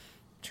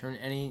 Turn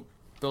any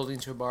building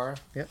into a bar.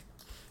 Yep.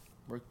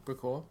 We're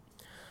cool.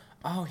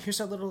 Oh,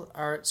 here's our little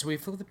art. So we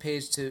flipped the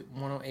page to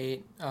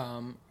 108,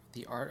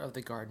 the art of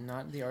the garden,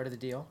 not the art of the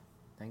deal.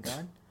 Thank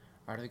God.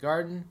 Art of the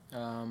garden.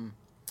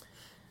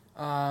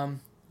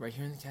 Right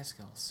here in the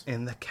Catskills.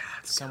 In the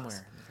Catskills.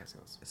 Somewhere in the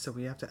Catskills. So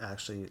we have to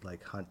actually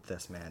like hunt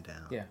this man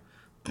down. Yeah.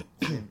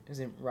 His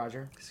name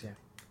Roger? Yeah.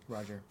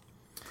 Roger.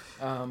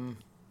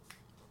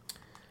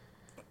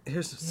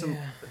 Here's some.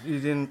 You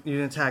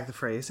didn't tag the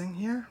phrasing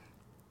here.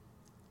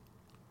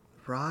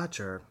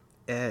 Roger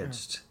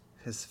edged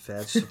his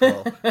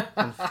vegetable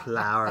and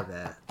flower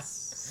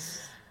beds.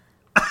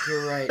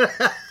 You're right.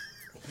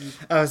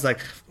 I was like,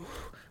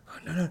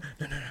 no,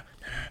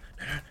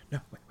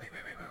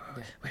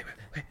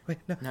 wait,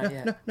 no, Not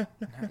yet. no,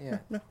 Not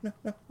yet. no.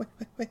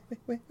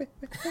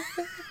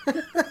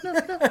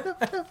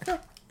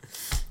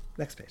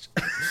 Next page.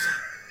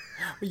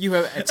 You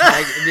have a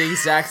tag in the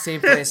exact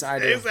same place I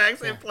do. The exact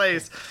same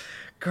place.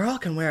 Girl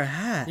can wear a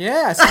hat.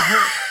 Yeah. So,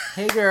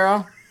 hey,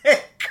 girl.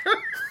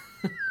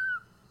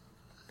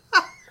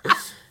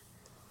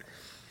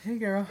 Hey,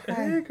 girl. Hi.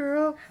 Hey,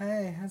 girl.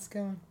 Hey, how's it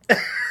going?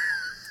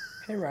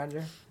 Hey,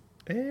 Roger.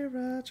 Hey,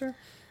 Roger.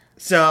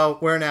 So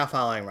we're now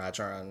following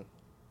Roger on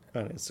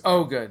Instagram.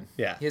 Oh, good.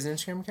 Yeah. He has an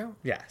Instagram account?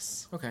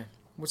 Yes. Okay.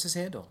 What's his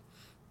handle?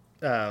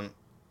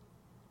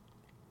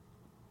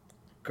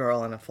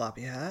 Girl in a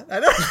floppy hat. I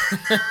don't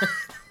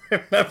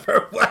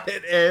remember what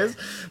it is,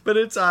 but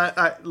it's I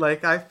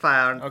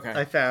found Okay.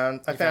 I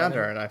found found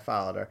her it? and I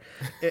followed her.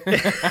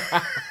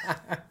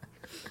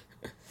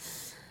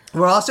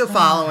 We're also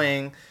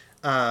following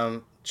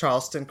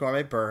Charleston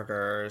Gourmet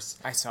Burgers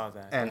I saw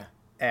that. and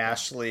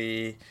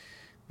Ashley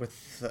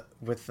with the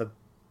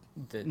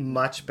the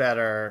much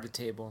better the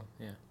table.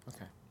 Yeah.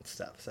 Okay.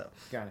 stuff. So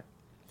Got it.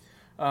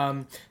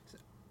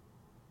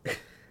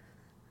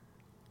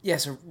 Yeah.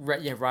 So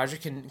Roger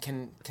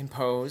can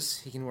pose.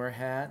 He can wear a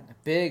hat, a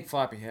big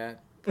floppy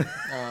hat.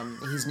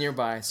 He's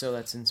nearby, so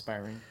that's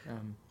inspiring.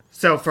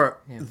 So for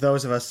Yeah.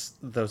 those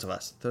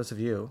of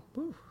you,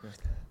 woo,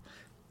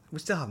 we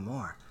still have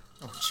more.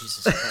 Oh,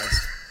 Jesus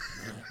Christ.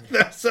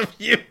 Those of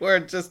you who are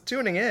just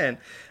tuning in,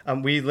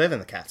 we live in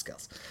the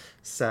Catskills.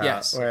 So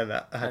Yes. we're in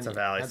the Hudson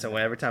Valley. Hudson So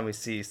Valley. every time we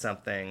see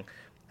something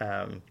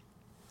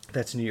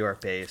that's New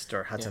York based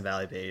or Hudson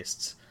Valley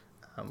based,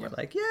 we're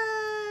like,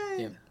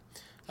 yay!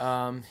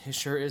 Yep. His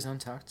shirt is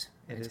untucked.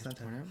 It I is have to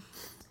untucked. point out.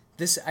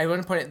 This I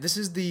want to point out. This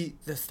is the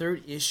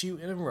third issue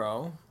in a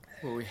row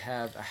where we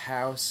have a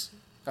house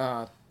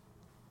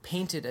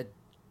painted a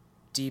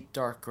deep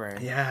dark gray.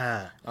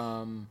 Yeah,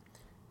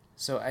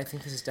 So I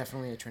think this is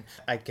definitely a trend.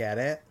 I get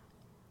it.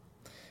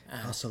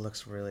 It also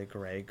looks really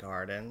Grey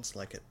Gardens.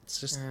 Like it's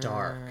just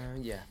dark.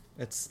 Yeah.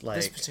 It's like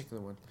This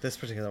particular one. this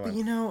particular But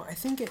one. I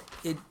think it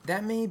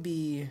that may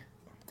be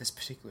this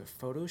particular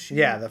photo shoot.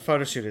 Yeah, the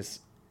photo shoot is.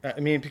 I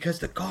mean, because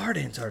the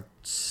gardens are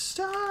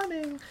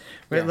stunning.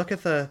 Right, Yeah. look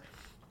at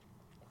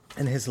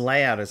and his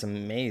layout is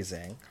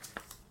amazing.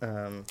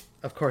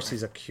 Of course,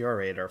 he's a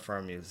curator for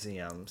a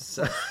museum.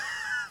 So.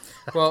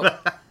 Well,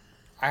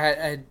 I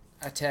had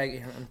a tag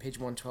here on page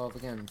 112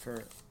 again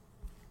for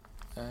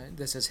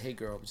that says "Hey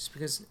girl," just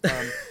because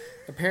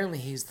apparently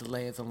he's the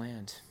lay of the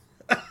land.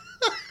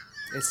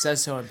 It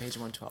says so on page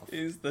 112.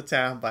 He's the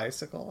town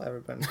bicycle.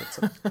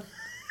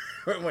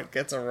 Everyone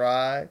gets a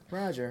ride.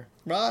 Roger,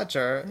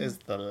 Roger is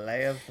the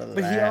lay of the but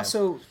land. he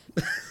also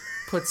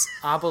puts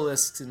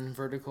obelisks and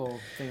vertical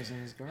things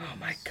in his garden. Oh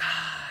my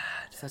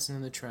God! So that's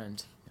another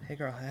trend. Hey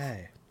girl,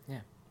 hey.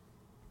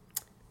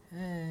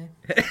 Hey.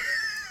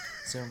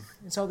 So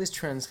it's all these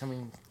trends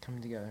coming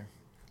together.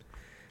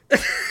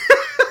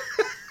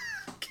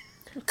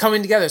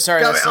 Coming together.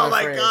 Sorry, that's not Oh a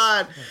my phrase.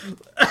 God!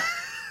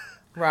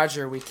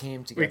 Roger, we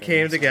came together. We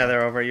came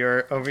together over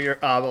your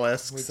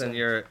obelisks We and did.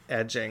 your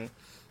edging.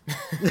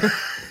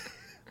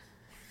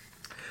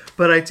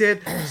 But I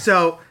did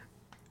so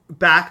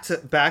back to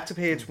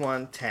page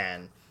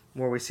 110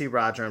 where we see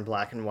Roger in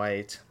black and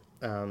white,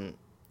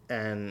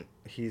 and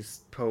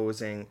he's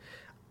posing.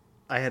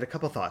 I had a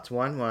couple thoughts.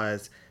 One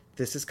was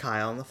this is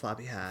Kyle in the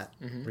floppy hat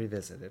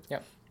revisited.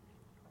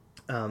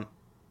 Yep.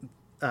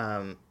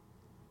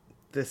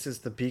 This is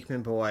the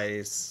Beekman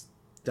Boys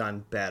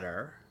done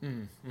better.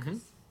 Mm-hmm.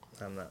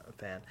 I'm not a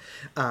fan.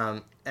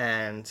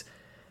 And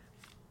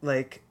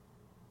like,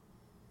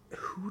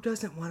 who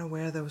doesn't want to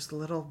wear those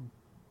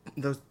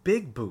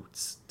big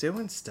boots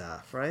doing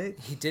stuff, right?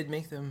 He did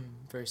make them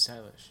very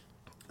stylish.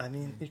 I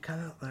mean, you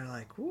kind of are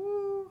like,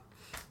 woo,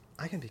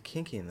 I can be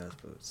kinky in those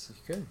boots.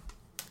 You could.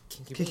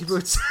 Kinky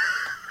boots.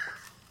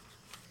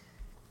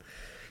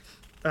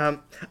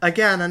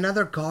 Again,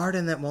 another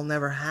garden that we'll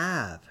never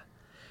have.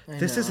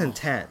 This is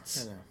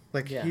intense. I know.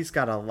 Like, Yeah. he's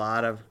got a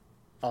lot of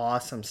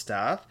awesome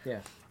stuff.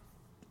 Yeah.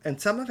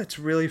 And some of it's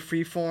really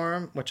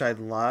freeform, which I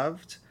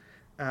loved.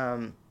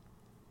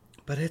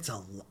 but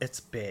it's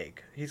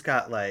big. He's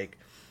got like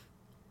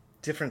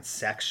different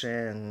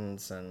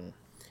sections and.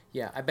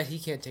 Yeah, I bet he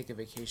can't take a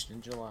vacation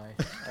in July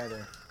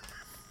either.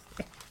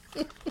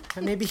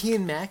 But maybe he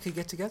and Matt could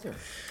get together.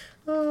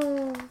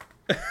 Oh.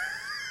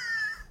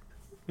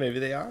 Maybe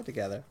they are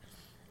together.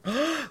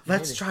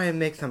 Let's try and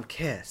make them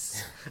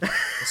kiss.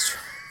 Let's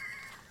try.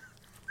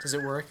 Does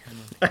it work?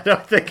 I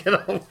don't think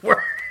it'll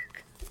work.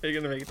 Are you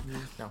gonna make it?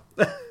 No.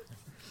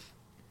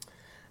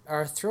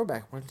 Our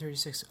throwback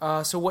 136.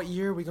 So what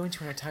year are we going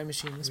to in our time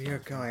machine? We are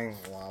going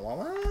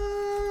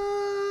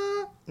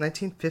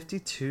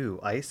 1952.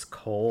 Ice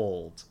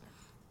Cold.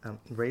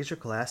 Raise your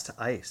glass to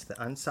ice,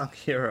 the unsung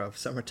hero of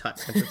summertime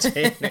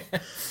entertainment.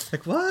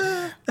 Like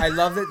what? I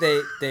love that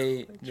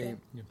they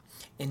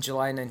in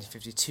July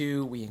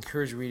 1952 we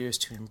encourage readers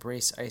to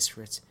embrace ice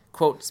for its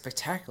quote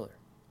spectacular,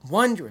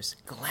 wondrous,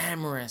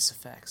 glamorous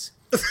effects.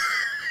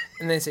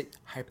 And they say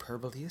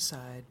hyperbole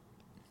aside.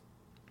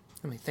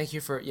 I mean, thank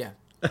you for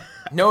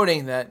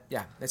noting that.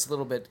 Yeah, it's a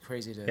little bit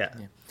crazy to. Yeah.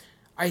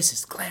 Ice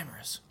is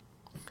glamorous.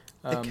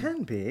 It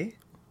can be.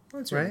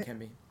 Well, it's right? really can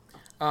be.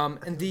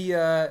 And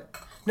the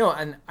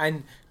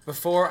and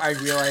before I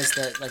realized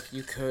that like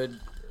you could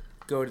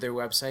go to their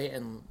website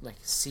and like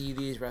see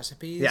these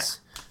recipes.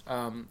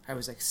 Yeah. I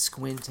was like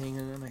squinting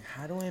and I'm like,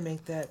 how do I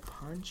make that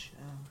punch?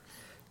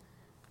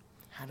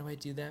 How do I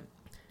do that?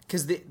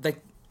 Because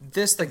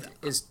this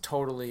is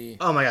totally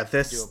Oh my god,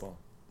 this doable.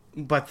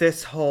 But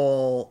this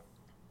whole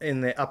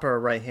in the upper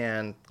right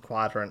hand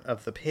quadrant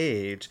of the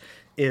page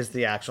is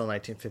the actual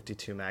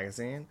 1952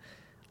 magazine.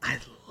 I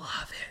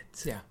love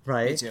it. Yeah,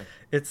 right. me too.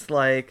 It's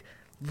like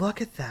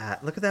look at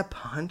that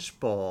punch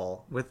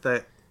bowl with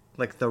the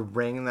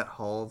ring that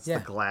holds the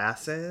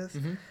glasses,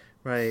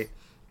 right?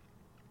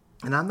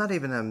 And I'm not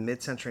even a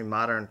mid-century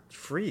modern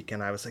freak,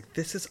 and I was like,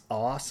 this is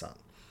awesome.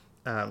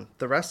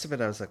 The rest of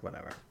it, I was like,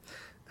 whatever.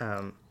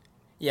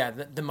 Yeah,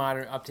 the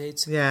modern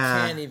updates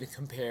can't even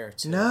compare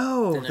to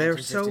no, the they're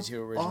so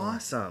 1952 original.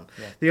 awesome.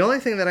 Yeah. The only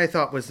thing that I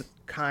thought was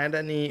kind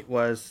of neat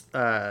was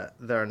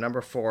their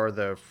number 4,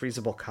 the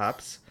freezable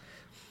cups.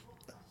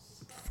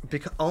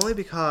 Only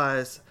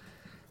because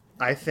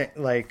I think,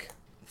 like,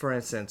 for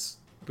instance,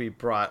 we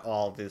brought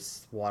all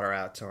this water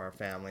out to our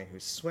family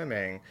who's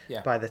swimming.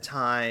 Yeah. By the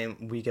time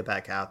we get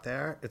back out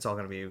there, it's all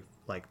going to be,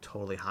 like,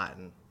 totally hot.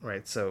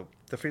 Right? So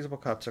the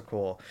freezable cups are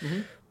cool.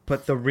 Mm-hmm.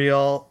 But the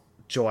real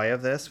joy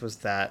of this was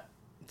that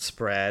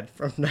spread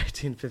from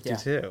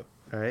 1952.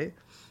 Yeah. Right?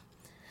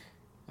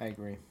 I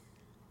agree.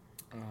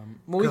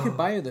 We could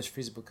buy you those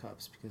freezable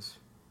cups because...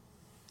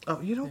 Oh,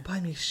 you don't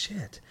buy me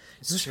shit.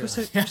 You're true.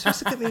 supposed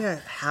to get me a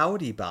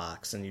Howdy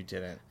box, and you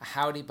didn't. A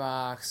Howdy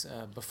box,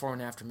 a Before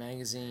and After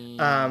magazine,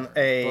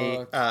 a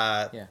book.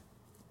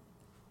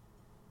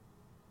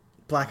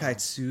 Black Eyed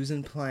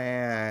Susan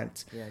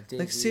plant. Yeah, like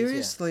Daisies,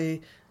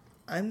 seriously,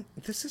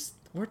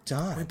 we're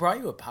done. We brought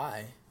you a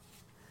pie.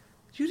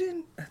 You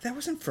didn't. That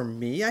wasn't for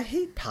me. I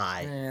hate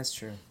pie. Yeah, that's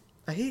true.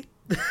 I hate.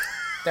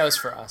 That was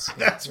for us.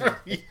 That's for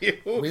you.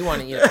 We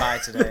want to eat a pie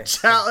today.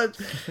 Challenge.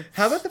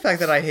 How about the fact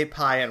that I hate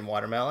pie and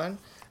watermelon,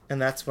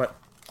 and that's what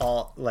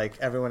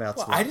everyone else.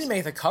 Well, loves. I didn't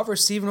make the cover.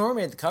 Stephen Orr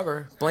made the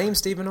cover. Blame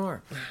Stephen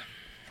Orr.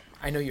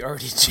 I know you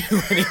already do.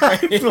 Anyway.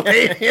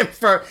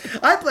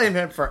 I blame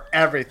him for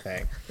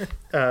everything,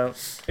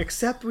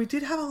 except we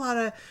had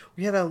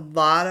a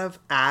lot of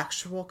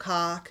actual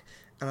cock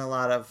and a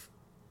lot of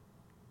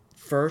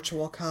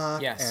virtual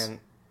cock. Yes. And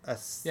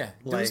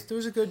there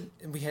was a good.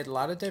 We had a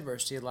lot of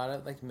diversity, a lot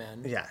of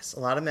men. Yes, a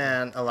lot of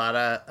men, a lot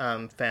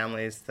of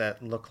families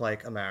that look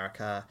like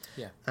America.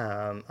 Yeah.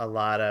 A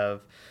lot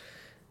of,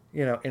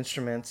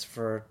 instruments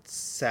for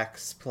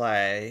sex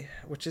play,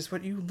 which is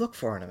what you look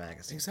for in a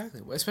magazine.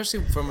 Exactly,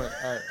 especially from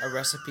a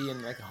recipe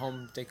and like a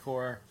home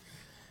decor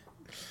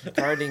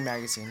gardening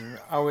magazine.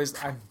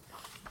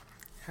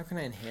 How can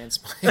I enhance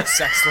my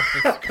sex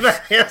life? How can I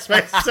enhance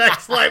my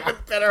sex life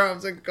with Better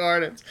Homes and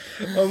Gardens?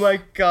 Oh my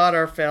God,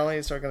 our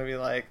families are going to be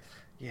like,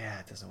 yeah,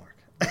 it doesn't work.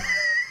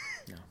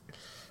 No.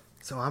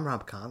 So I'm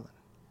Rob Conlon.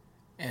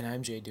 And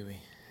I'm Jay Dewey.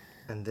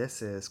 And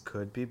this is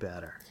Could Be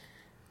Better.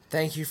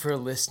 Thank you for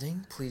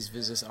listening. Please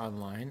visit us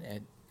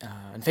online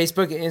on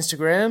Facebook and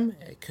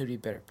Instagram. It Could Be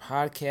Better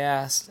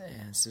Podcast.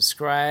 And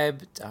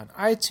subscribe on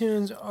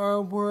iTunes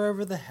or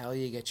wherever the hell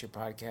you get your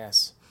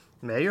podcasts.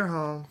 May your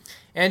home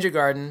and your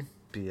garden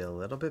be a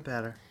little bit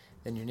better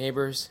than your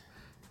neighbors.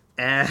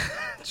 And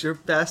your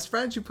best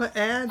friends. You put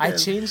and in. I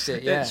changed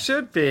it, yeah. It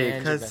should be,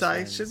 because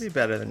I should be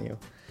better than you.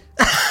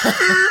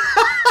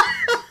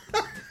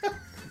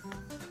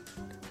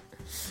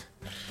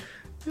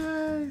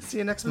 Yay, see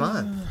you next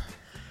month.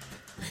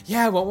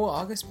 Yeah, what will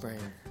August bring?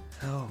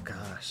 Oh,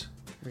 gosh.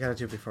 We got to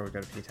do it before we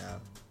go to P-Town.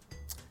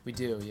 We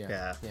do,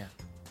 yeah. Yeah.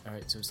 All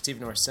right, so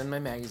Stephen Orr, send my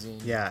magazine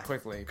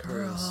quickly,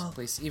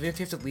 please. Even if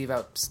you have to leave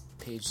out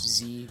page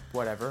Z,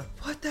 whatever.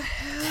 What the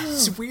hell?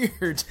 It's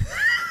weird.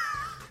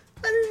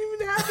 I didn't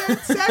even have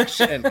that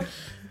section.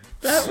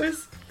 That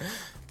was...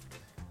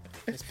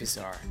 It's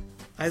bizarre.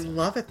 I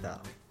love it, though.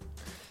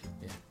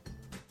 Yeah.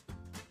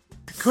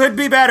 Could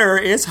Be Better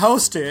is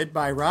hosted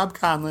by Rob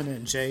Conlon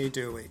and Jay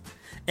Dewey.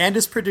 and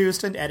is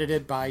produced and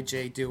edited by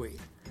Jay Dewey.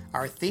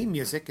 Our theme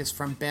music is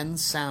from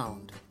Ben's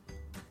Sound.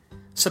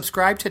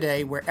 Subscribe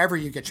today wherever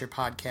you get your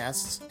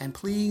podcasts, and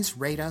please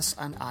rate us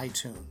on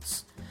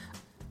iTunes.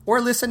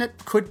 Or listen at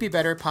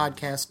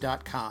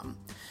couldbebetterpodcast.com.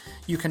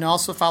 You can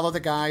also follow the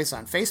guys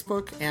on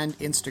Facebook and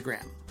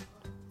Instagram.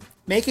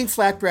 Making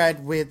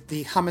flatbread with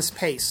the hummus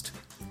paste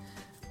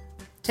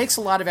takes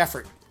a lot of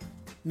effort.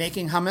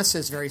 Making hummus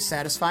is very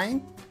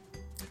satisfying,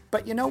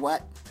 but you know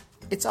what?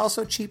 It's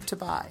also cheap to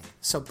buy.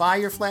 So buy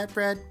your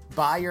flatbread,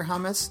 buy your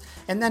hummus,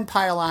 and then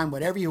pile on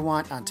whatever you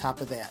want on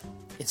top of that.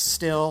 It's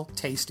still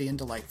tasty and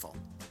delightful.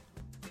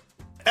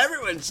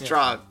 Everyone's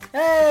drunk.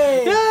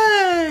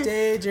 Hey!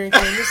 Day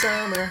drinking in the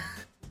summer.